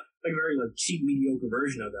it's like a very like cheap mediocre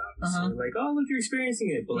version of that. Obviously. Like, oh look, you're experiencing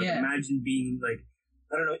it. But like imagine being like,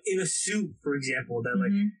 I don't know, in a suit, for example, that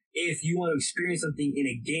like if you want to experience something in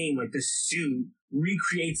a game, like the suit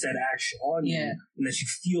recreates that action on you, and that you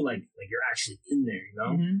feel like you're actually in there, you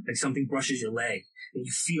know? Like something brushes your leg and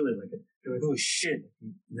you feel it, like you're like, oh shit.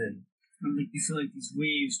 And then you feel like these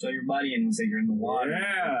waves through your body, and it's like you're in the water.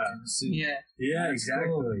 Yeah,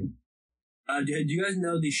 exactly. Cool. Do you guys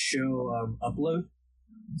know the show Upload?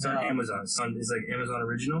 It's on Amazon. It's like Amazon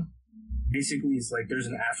original. Basically, it's like there's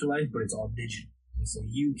an afterlife, but it's all digital. And so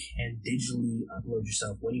you can digitally upload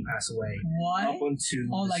yourself when you pass away. What? Up onto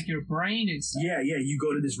like your brain and stuff. Yeah. You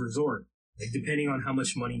go to this resort. Like depending on how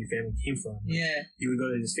much money your family came from. Like, you would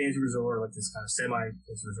go to this fancy resort, like this kind of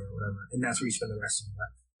semi-fancy resort or whatever, and that's where you spend the rest of your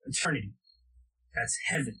life. Eternity. That's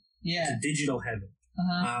heaven. Yeah. It's a digital heaven.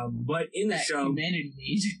 But in the show, humanity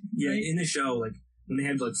made. Right? In the show, like when they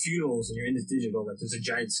have like funerals and you're in this digital, like there's a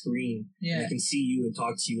giant screen. And they can see you and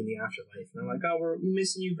talk to you in the afterlife. And they're like, oh, we're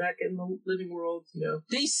missing you back in the living world, you know.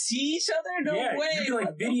 They see each other? No way. You can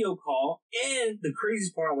like video call. And the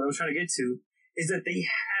craziest part, what I was trying to get to, is that they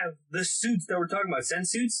have the suits that we're talking about, sense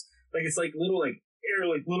suits. Like it's like little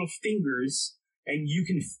little fingers. And you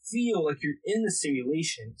can feel like you're in the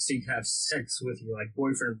simulation, so you can have sex with your like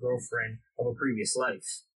boyfriend or girlfriend of a previous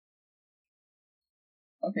life.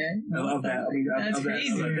 Okay, I love that. That's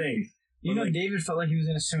crazy. You know, David felt like he was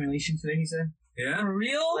in a simulation today. He said, "Yeah, for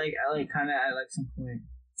real." Like I kind of at like some point.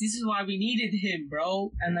 This is why we needed him,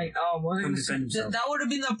 bro. And like, that would have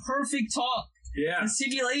been the perfect talk. Yeah, the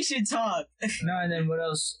simulation talk. No, and then what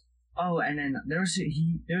else? Oh, and then there was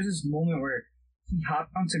this moment where he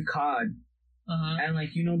hopped onto COD. And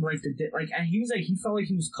like you know and he was like he felt like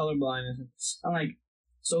he was colorblind and like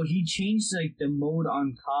so he changed like the mode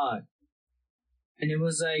on COD and it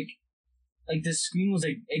was like the screen was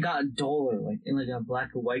like it got duller like in like a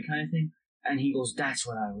black and white kind of thing and he goes, that's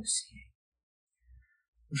what I was seeing.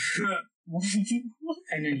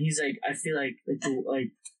 And then he's like, I feel like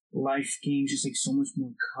life gains just like so much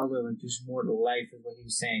more color, like there's more to life is what he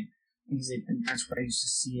was saying. And he's like, and that's what I used to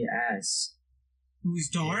see it as. It was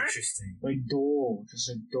dark? Interesting. Like dull. Just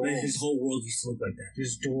like dull. His whole world used to look like that.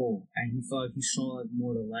 Just dull. And he felt like he saw like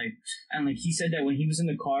more to life. And like he said that when he was in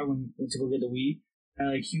the car when he went to go get the weed,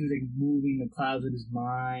 and like he was like moving the clouds with his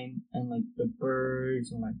mind and like the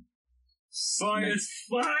birds and like fire, dude,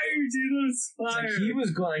 it's fire. Like, he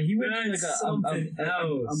was going. He went on like a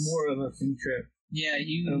more of a thing trip. Yeah,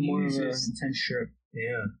 he more was of an intense trip.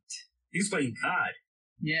 Yeah, he was playing COD.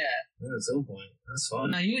 Yeah. At some point. That's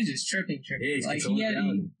fun. No, he was just tripping. Yeah, like he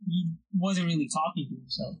wasn't really talking to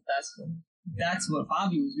himself. That's what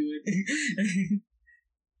Bobby was doing.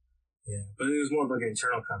 Yeah, but it was more of like an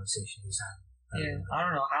internal conversation he was having. I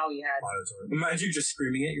don't know how he had. Imagine you just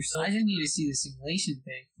screaming at yourself. I just need to see the simulation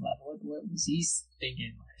thing. Like, what was he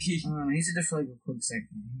thinking? He said that for like a quick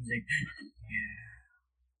second. He was like, yeah.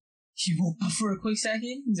 She woke up for a quick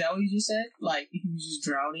second? Is that what you just said? Like, he was just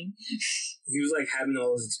drowning? He was like having all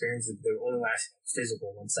those experiences, but they were only lasting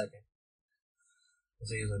physical 1 second.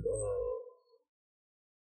 So he was like, oh.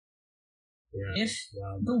 Yeah, if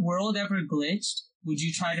the world ever glitched, would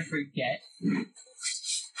you try to forget?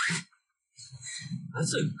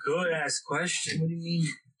 That's a good ass question. What do you mean?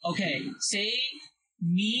 Okay, say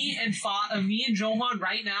me and Johan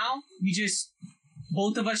right now,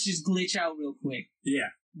 both of us just glitch out real quick. Yeah.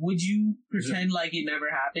 Would you pretend like it never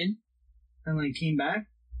happened? And like came back?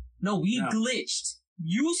 No, we glitched.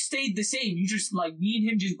 You stayed the same. You just like me and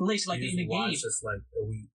him just glitched like in the game. Just like a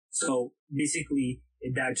week. So basically,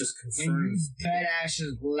 that just And confirms. dead ass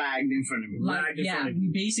just lagged in front of me. Lagged in front of you.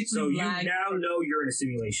 we basically So you lagged. now know you're in a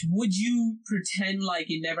simulation. Would you pretend like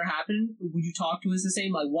it never happened? Would you talk to us the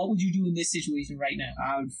same? Like, what would you do in this situation right now?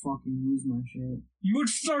 I would fucking lose my shit. You would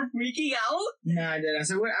start freaking out? Nah, dead ass.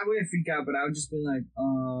 I wouldn't freak out, but I would just be like,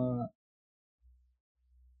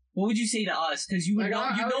 What would you say to us? Because you would Like, know,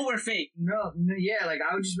 I would- we're fake. no, yeah, like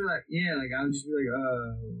I would just be like,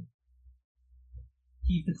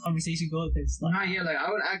 Keep the conversation going. Cause, like, Not yet. Like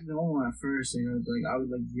I would act normal at first. You know, like I would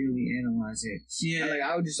like really analyze it. yeah. And, like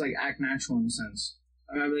I would just like act natural in a sense.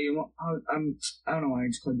 I'd be like, I don't know why I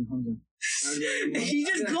just called you Hunter. He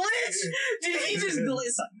just glitched! Dude, he just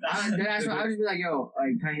glitched. That's why I would just be like, yo,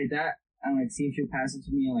 like, can I hit that? And like, see if she'll pass it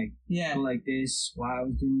to me and like, Yeah. go like this while I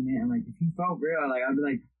was doing it. And like, if he felt real, like, I'd be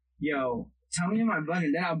like, yo, tell me in my butt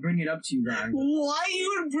and then I'll bring it up to you guys. Why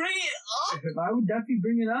you would bring it up? I would definitely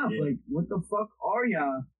bring it up. Yeah. Like, what the fuck are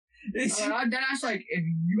y'all? Then I was like, if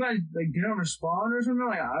you guys like didn't respond or something,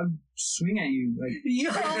 like I would swing at you. Like,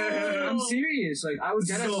 Yo! I'm serious. Like, I would This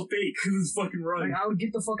dead is ass, all fake because it's fucking like, run. I would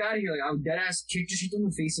get the fuck out of here. Like, I would dead ass kick the shit in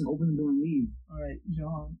the face and open the door and leave. Alright,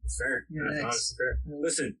 John. It's fair. You're That's next. honestly fair.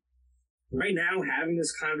 Listen, right now, having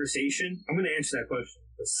this conversation, I'm going to answer that question.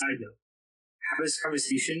 But side note, have this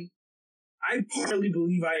conversation. I partly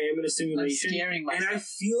believe I am in a I'm simulation. scaring And I myself.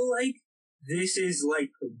 feel like this is like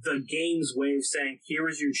the game's way of saying, here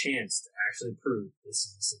is your chance to actually prove this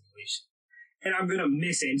is a simulation. And I'm gonna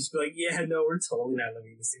miss it and just be like, yeah, no, we're totally not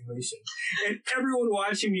living in a simulation. And everyone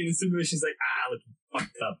watching me in the simulation is like, look, he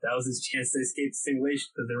fucked up. That was his chance to escape the simulation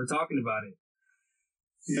because they were talking about it.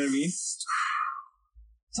 You know what I mean?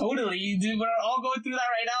 Totally, dude. We're all going through that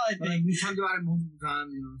right now, I Like, think. we talked about it multiple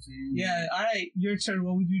times, you know what I'm saying? Yeah, alright, your turn.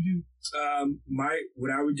 What would you do?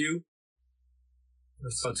 What I would do, I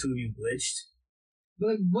saw two of you glitched. But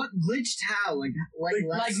like, what glitched how? Like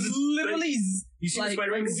Like, literally, You see like, the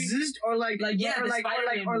Spider-Man movie? exist or like yeah, or the like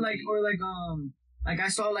Spider-Man like I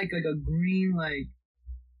saw like a green like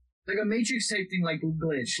a Matrix type thing like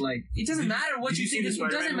glitch like it doesn't Did- matter what did you you see think. the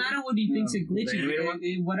It doesn't Spider-Man matter what he No. thinks a glitch The is. animated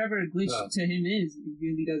one? Whatever a glitch Oh. to him is, it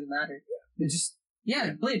really doesn't matter. it just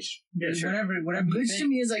Glitch. Yeah, sure. Whatever a you glitch to think.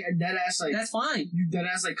 me is like a dead ass like That's fine. you dead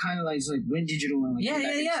ass like kind of like just, like went digital and like Yeah.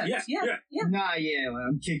 Nah, yeah, like,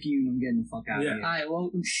 I'm kicking you and I'm getting the fuck out Yeah. of here. Alright,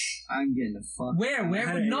 well, I'm getting the fuck. where? I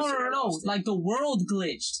had an No. answer, I lost it. Like the world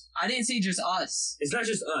glitched. I didn't say just us. It's not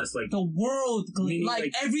just us. Like, The world glitched. Meaning, Like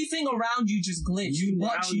like, everything around you just glitched. you now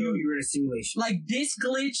Watch know you. you're in a simulation. Like this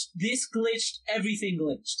glitched, everything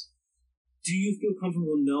glitched. Do you feel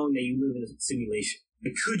comfortable knowing that you live in a simulation?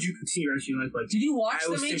 Like, could you continue your actual life? Like, Did you watch I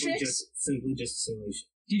The was Matrix? simply just a simulation.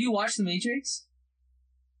 Did you watch The Matrix?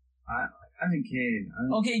 As a kid,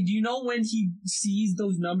 Okay, do you know when he sees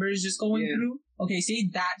those numbers just going Yeah. through? Okay, say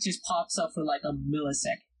that just pops up for like a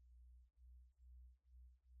millisecond.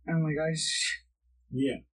 I'm like, I just,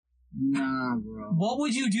 Yeah. nah, bro. What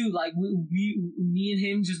would you do? Like, me and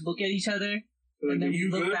him just look at each other, Like, and then we you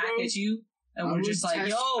look good, back bro? at you, and I we're would just like, test-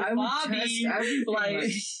 yo, I would Bobby! test everything,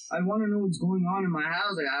 Like, I want to know what's going on in my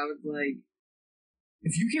house. Like, I would like,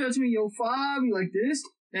 if you came up to me, yo, Fabi, like this,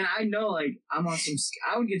 then I know, like, I'm on some.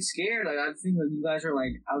 I would get scared. Like, I think that you guys are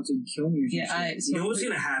like out to kill me or some yeah, shit. You know what's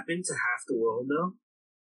gonna happen to half the world, though?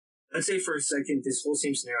 Let's say for a second this whole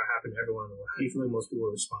same scenario happened to everyone in the world. How do you feel like most people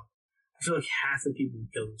would respond? I feel like half the people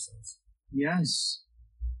would kill themselves. Yes.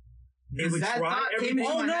 They would That try thought everything. came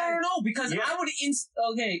into Oh my head. no! Because Yeah. I would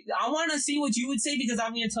okay. I want to see what you would say because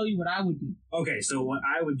I'm going to tell you what I would do. Okay, so what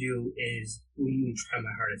I would do is really try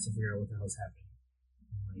my hardest to figure out what the hell's happening.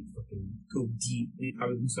 Like, fucking go deep. It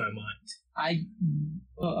probably lose my mind. I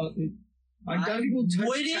Like, that people touch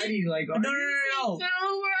wouldn't- Teddy, like, no.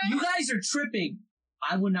 You guys are tripping.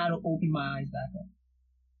 I would not open my eyes back up.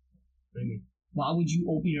 What do you mean? Why would you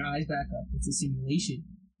open your eyes back up? It's a simulation.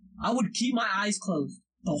 I would keep my eyes closed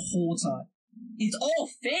the whole time. It's all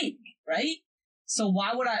fake, right? So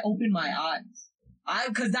why would I open my eyes?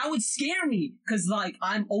 Cause that would scare me. Cause like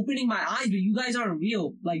I'm opening my eyes, but you guys aren't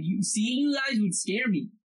real. Like seeing you guys would scare me.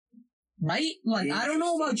 Right? Like I don't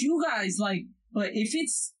know about you guys, like, but if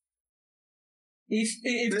it's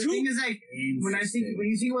if The two thing is, like, when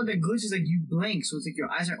you think about the glitch, it's like you blink, so it's like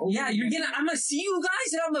your eyes are open. yeah, I'm gonna see you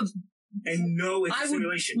guys and I'm gonna And no, it's I a would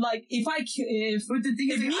simulation. like if But the thing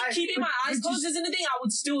if is, like, me keeping my eyes closed isn't a thing, I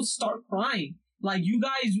would still start crying. Like you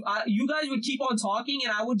guys would keep on talking,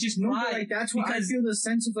 and I would just No, cry. but like that's why I because- feel the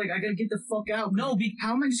sense of like I gotta get the fuck out. No,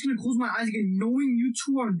 how am I just gonna close my eyes again, knowing you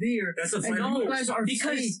two are there? That's a And fight. you guys are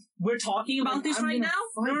because fake. we're talking about Like, this I'm right gonna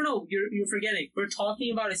now. fight. No, you're forgetting. We're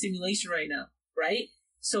talking about a simulation right now, right?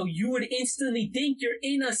 So you would instantly think you're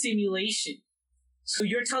in a simulation. So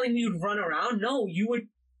you're telling me you'd run around? No, you would.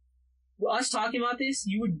 us talking about this,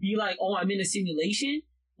 you would be like, "Oh, I'm in a simulation."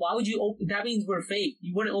 Why would you open? That means we're fake.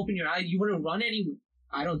 You wouldn't open your eyes. You wouldn't run anywhere.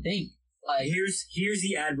 I don't think. Like, here's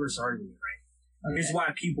the adverse argument, right? Okay. Here's why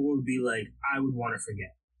people would be like, I would want to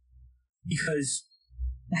forget, because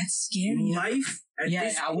that's scary. Life at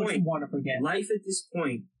this I wouldn't want to forget. Life at this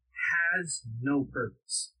point has no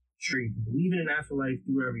purpose. Sure, you can believe in an afterlife,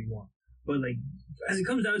 do whatever you want, but like, as it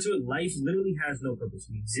comes down to it, life literally has no purpose.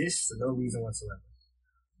 We exist for no reason whatsoever.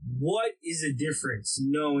 What is the difference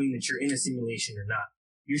knowing that you're in a simulation or not?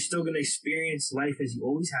 You're still going to experience life as you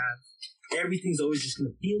always have. Everything's always just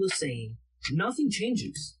going to feel the same. Nothing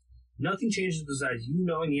changes. Nothing changes besides you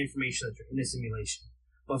knowing the information that you're in a simulation.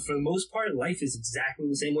 But for the most part, life is exactly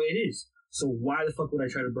the same way it is. So why the fuck would I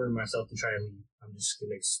try to burn myself to try to leave? I'm just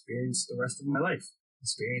going to experience the rest of my life.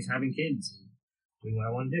 Experience having kids and doing what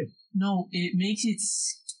I want to do. No, it makes it...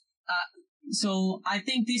 so I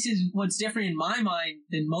think this is what's different in my mind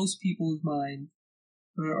than most people's mind.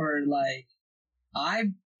 Or like...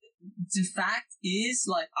 The fact is,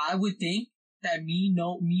 like, I would think that me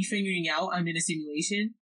figuring out I'm in a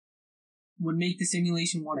simulation would make the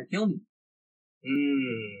simulation want to kill me.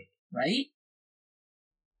 Right?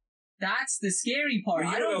 That's the scary part.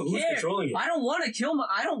 Well, I don't know who's care. Controlling it. I don't want to kill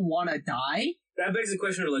I don't want to die. That begs the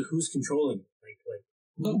question of, like, who's controlling it?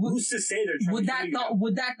 Who's to say they're trying to kill you?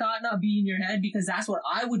 Would that thought not be in your head? Because that's what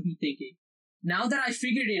I would be thinking. Now that I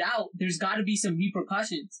figured it out, there's got to be some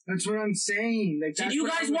repercussions. That's what I'm saying. Like, did you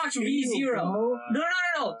guys watch ReZero?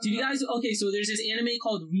 No. Did you guys? Okay, so there's this anime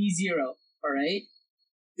called ReZero. All right.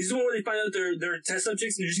 This is the one where they find out they're test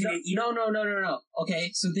subjects and they're just gonna eat. No.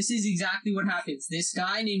 Okay, so this is exactly what happens. This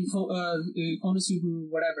guy named Konosuke,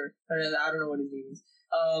 whatever. I don't know what his name is.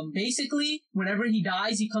 Basically, whenever he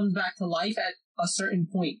dies, he comes back to life at a certain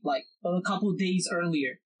point, like a couple days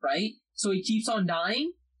earlier, right? So he keeps on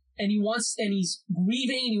dying. And he's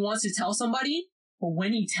grieving and he wants to tell somebody, but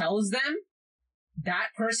when he tells them, that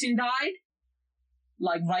person died,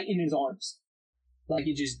 like right in his arms. Like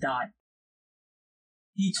it just died.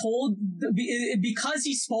 He told, because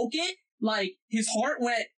he spoke it, like his heart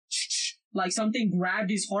went, like something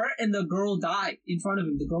grabbed his heart and the girl died in front of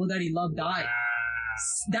him. The girl that he loved died.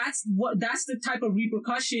 That's the type of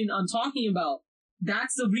repercussion I'm talking about.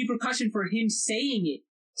 That's the repercussion for him saying it.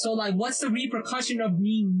 So, like, what's the repercussion of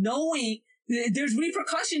me knowing? There's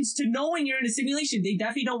repercussions to knowing you're in a simulation. They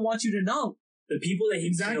definitely don't want you to know. The people that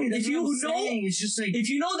exactly. If you know, it's just like if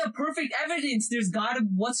you know the perfect evidence, there's gotta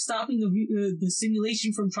what's stopping the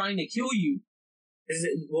simulation from trying to kill you. Is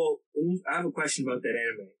it? Well, I have a question about that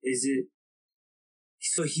anime. Is it?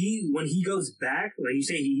 So when he goes back, like you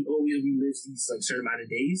say, he always relives these like certain amount of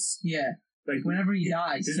days. Yeah. Like, whenever he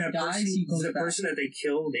dies, he goes back. The person that they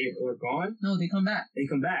kill, they are gone? No, they come back. They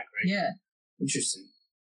come back, right? Yeah. Interesting.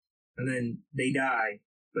 And then they die,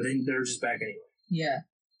 but then they're just back anyway. Yeah.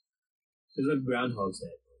 It's like Groundhog's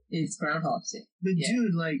Day. It's Groundhog's Day. But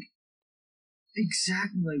dude, like,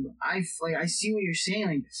 exactly, like, I see what you're saying.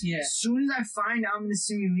 Like, as soon as I find out I'm in a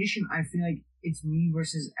simulation, I feel like it's me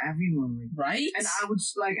versus everyone. Like, right? And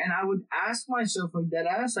I would ask myself, like, that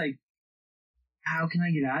ass, like, how can I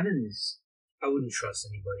get out of this? I wouldn't trust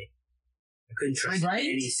anybody. I couldn't trust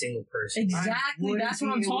any single person. Exactly, that's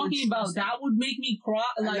what I'm talking about. That would make me cry.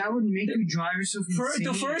 Like, that would make you drive yourself insane.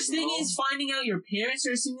 The first thing is finding out your parents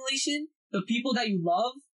are a simulation. The people that you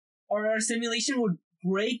love are a simulation would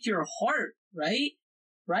break your heart, right?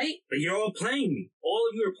 Right? But you're all playing me. All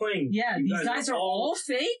of you are playing me. Yeah, these guys are all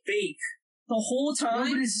fake. Fake. The whole time.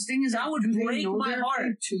 No, but the thing is, that would break my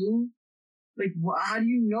heart too. Like, how do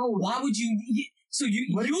you know? Why would you? So you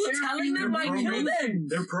telling them might kill them.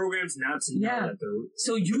 They're programmed not to know that they're...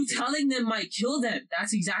 So you telling them might kill them.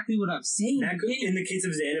 That's exactly what I'm saying. In the case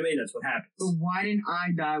of the anime, that's what happens. But why didn't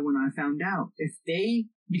I die when I found out? If they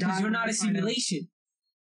Because you're not a simulation.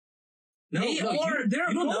 They're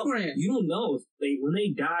a program. You don't know if when they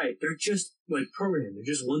die, they're just like programmed.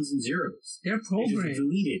 They're just ones and zeros. They're programmed. They're just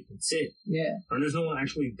deleted. That's it. Yeah. And there's no one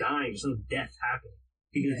actually dying. There's no death happening.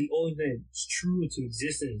 Because the only thing that's true to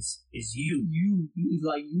existence is you. You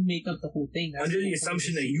make up the whole thing. That's under the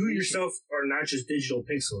assumption that you yourself are not just digital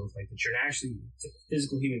pixels, like that you're actually a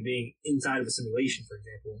physical human being inside of a simulation, for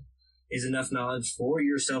example, is enough knowledge for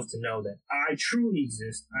yourself to know that I truly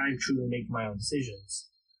exist. I truly make my own decisions.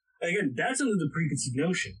 And again, that's under the preconceived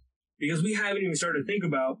notion. Because we haven't even started to think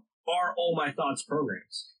about, are all my thoughts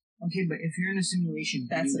programs? Okay, but if you're in a simulation,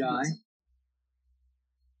 you die.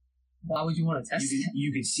 Why would you want to test it?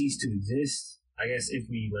 You could cease to exist. I guess if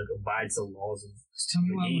we abide to the laws of Tell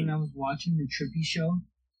me why when I was watching the Trippy show,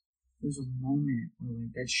 there was a moment where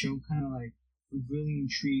that show kind of was really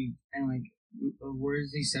intrigued, and the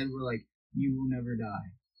words they said were you will never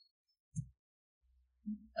die.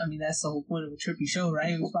 I mean, that's the whole point of a trippy show,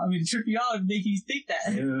 right? It was probably to trip you out and make you think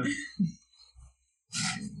that. Yeah.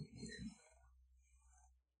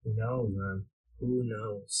 Who knows, man? Who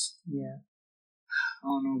knows? Yeah. I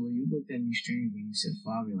don't know, but you looked at me strange when you said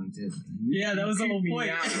Fabio like this. Yeah, that was the whole point.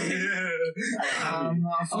 I'm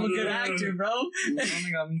I'm a good actor, bro.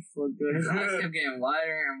 Something got me fucked up. His eyes kept getting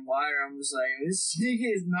wider and wider. I'm just like, this nigga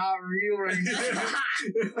is not real right now.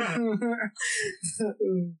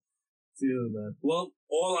 Dude, man. Well,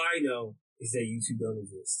 all I know is that YouTube don't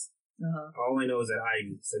exist. All I know is that I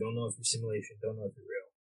exist. I don't know if you're simulation. Don't know if you're real.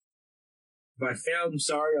 If I failed, I'm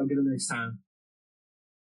sorry. I'll get it next time.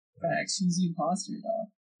 Facts. She's the imposter,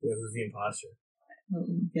 dog. Yeah, who's the imposter? Well,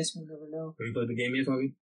 guess we'll never know. Have you played the game yet,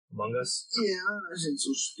 Fabi? Among Us? Yeah, that shit's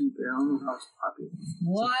so stupid. I don't know how it's popular.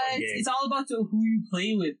 What? It's all about who you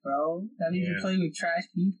play with, bro. That means you play with trash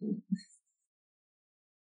people.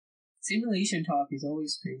 Simulation talk is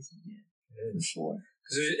always crazy, yeah. For sure.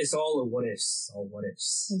 Because it's all a what ifs. All what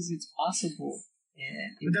ifs. Because it's possible. Yeah.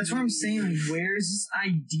 But that's what I'm saying. Like, where is this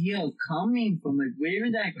idea coming from? Like, where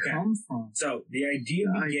did that come from? So, the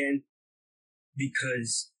idea began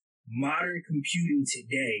because modern computing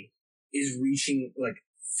today is reaching, like,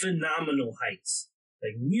 phenomenal heights.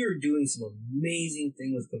 Like, we are doing some amazing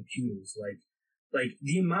thing with computers. Like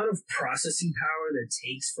the amount of processing power that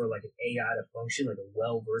takes for, like, an AI to function, like a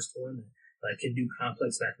well-versed one that, like, can do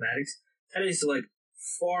complex mathematics, that is, like,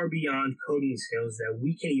 far beyond coding skills that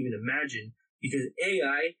we can't even imagine. Because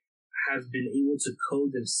AI have been able to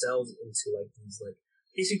code themselves into like these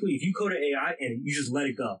basically if you code an AI and you just let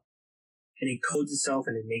it go and it codes itself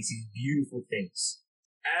and it makes these beautiful things.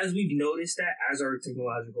 As we've noticed that as our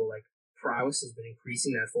technological like prowess has been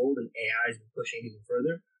increasing that fold and AI has been pushing it even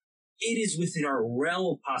further, it is within our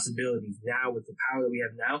realm of possibilities now with the power that we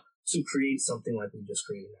have now to create something like we just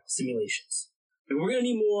created now, simulations. Like we're gonna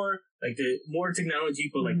need more technology,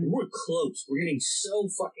 but like we're close. We're getting so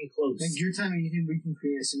fucking close. Like you're telling me you think we can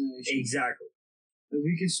create a simulation? Exactly. Like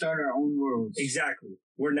we can start our own worlds. Exactly.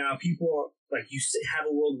 Where now people are like you have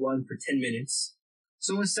a world run for 10 minutes.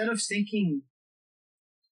 So instead of thinking,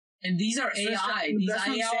 and these are AI. These that's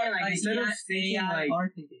what I'm saying. Like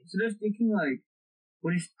instead of thinking like,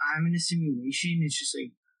 what if I'm in a simulation? It's just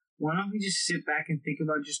like, why don't we just sit back and think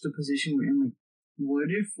about just the position we're in? Like,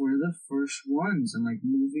 what if we're the first ones and like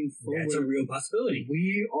moving forward? That's a real possibility.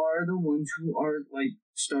 We are the ones who are like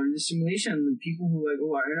starting the simulation. The people who like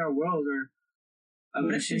are in our world are.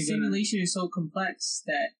 What if the simulation is so complex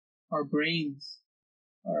that our brains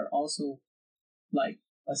are also like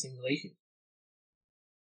a simulation?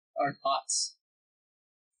 Our thoughts.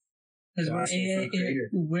 Because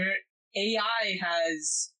where AI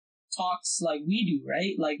has talks like we do,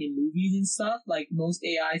 right? Like in movies and stuff, like most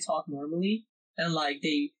AI talk normally. And like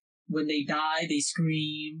when they die, they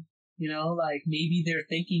scream, you know, like maybe they're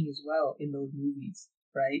thinking as well in those movies,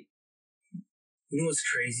 right? You know what's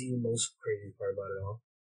crazy? The most crazy part about it all?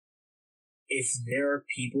 If there are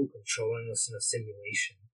people controlling us in a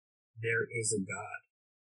simulation, there is a God.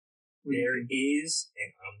 There is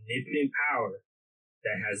an omnipotent power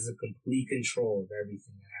that has the complete control of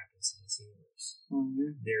everything that happens in this universe.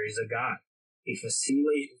 There is a God. If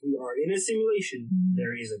we are in a simulation,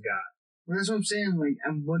 there is a God. Well, that's what I'm saying. Like,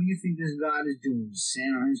 and what do you think this God is doing? Just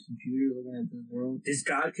sitting on his computer looking at this world? This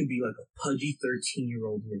God could be like a pudgy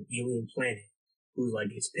 13-year-old in an alien planet who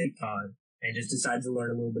like gets picked on and just decides to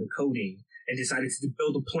learn a little bit of coding and decided to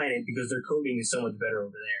build a planet because their coding is so much better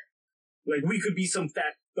over there. Like we could be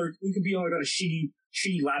we could be on a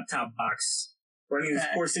shitty laptop box running this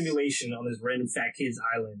poor simulation on this random fat kid's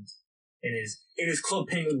island in his Club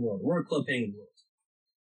Penguin world. We're a Club Penguin world.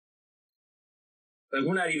 Like,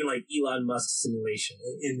 we're not even like Elon Musk's simulation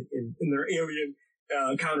in their alien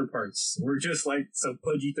counterparts. We're just like some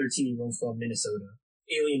pudgy 13-year-old from Minnesota.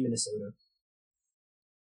 Alien Minnesota.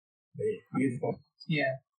 But yeah, beautiful.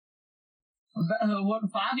 Yeah. What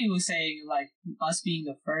Fabi was saying, like, us being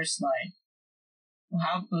the first,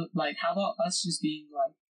 how about us just being,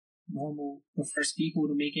 like, normal, the first people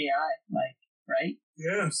to make AI, like, right?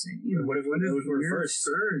 Yeah. What if we're first?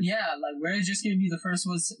 Yeah, like, we're just gonna be the first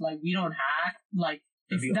ones, like, we don't hack, like,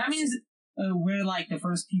 that means we're, like, the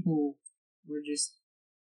first people, we're just,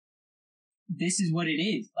 this is what it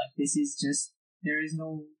is, like, this is just, there is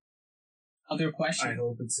no other question. I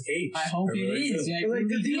hope it's the case. I hope it is. Yeah, like,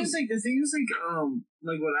 the thing is, like,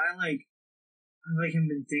 what I have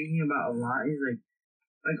been thinking about a lot is, like,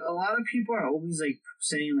 a lot of people are always, like,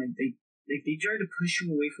 saying, like, they try to push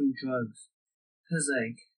you away from drugs. Because,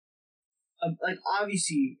 like,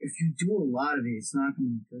 obviously, if you do a lot of it, it's not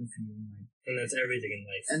going to be good for you in life. And that's everything in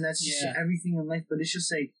life. And that's just everything in life. But it's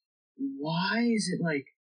just, like, why is it,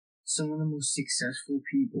 like, some of the most successful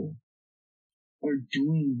people are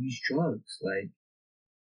doing these drugs? Like,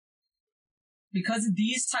 because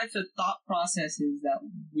these types of thought processes that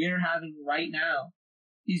we're having right now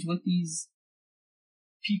is what these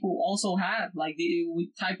people also have. Like, the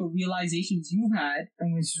type of realizations you've had,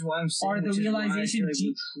 and which is why I'm saying, are the realization like,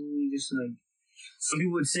 we're truly just like. Some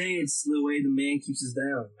people would say it's the way the man keeps us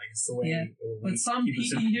down. Like, it's the way. Yeah. But some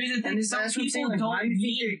people, here's the thing: some people like, don't why do you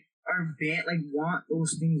need. think they are banned? Like, want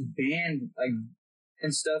those things banned, like,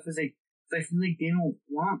 and stuff. Is like, I feel like they don't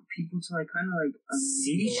want people to like kind of like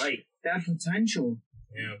see the light, that potential.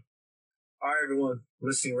 Yeah. All right, everyone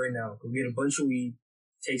listening right now, go get a bunch of weed,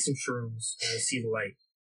 take some shrooms, and you'll see the light.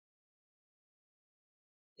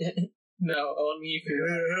 No, only if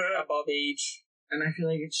you're above age. And I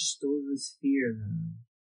feel like it just throws this fear.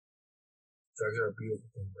 Drugs are a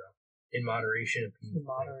beautiful thing, bro. In moderation, a beautiful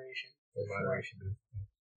In moderation. thing. In moderation, beautiful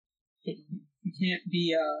thing. You can't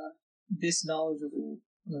be this knowledgeable,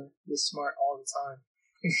 this smart all the time.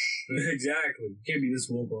 Exactly. You can't be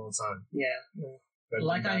this woke all the time. Yeah. But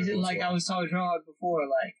Like I was talking about before,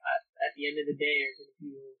 like at the end of the day, you're gonna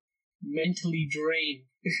feel mentally drained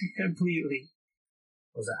completely.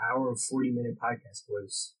 It was an hour and 40-minute podcast,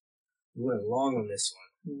 boys. We went long on this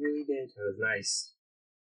one. We really did. It was nice.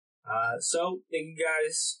 So thank you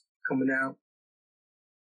guys for coming out.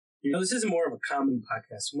 You know, this isn't more of a comedy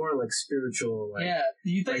podcast, more like spiritual, like, yeah.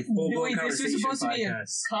 You think full-blown this was supposed to be a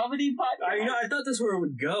comedy podcast? I thought that's where it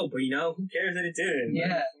would go, but who cares that it didn't?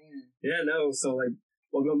 Yeah. Yeah, no. So like,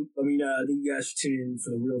 welcome. Thank you guys for tuning in for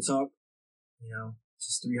the Real Talk.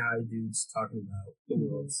 Just three high dudes talking about the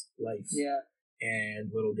world's life. Yeah.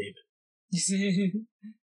 And little David. You see?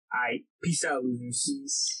 Alright, peace out, losers.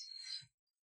 Peace.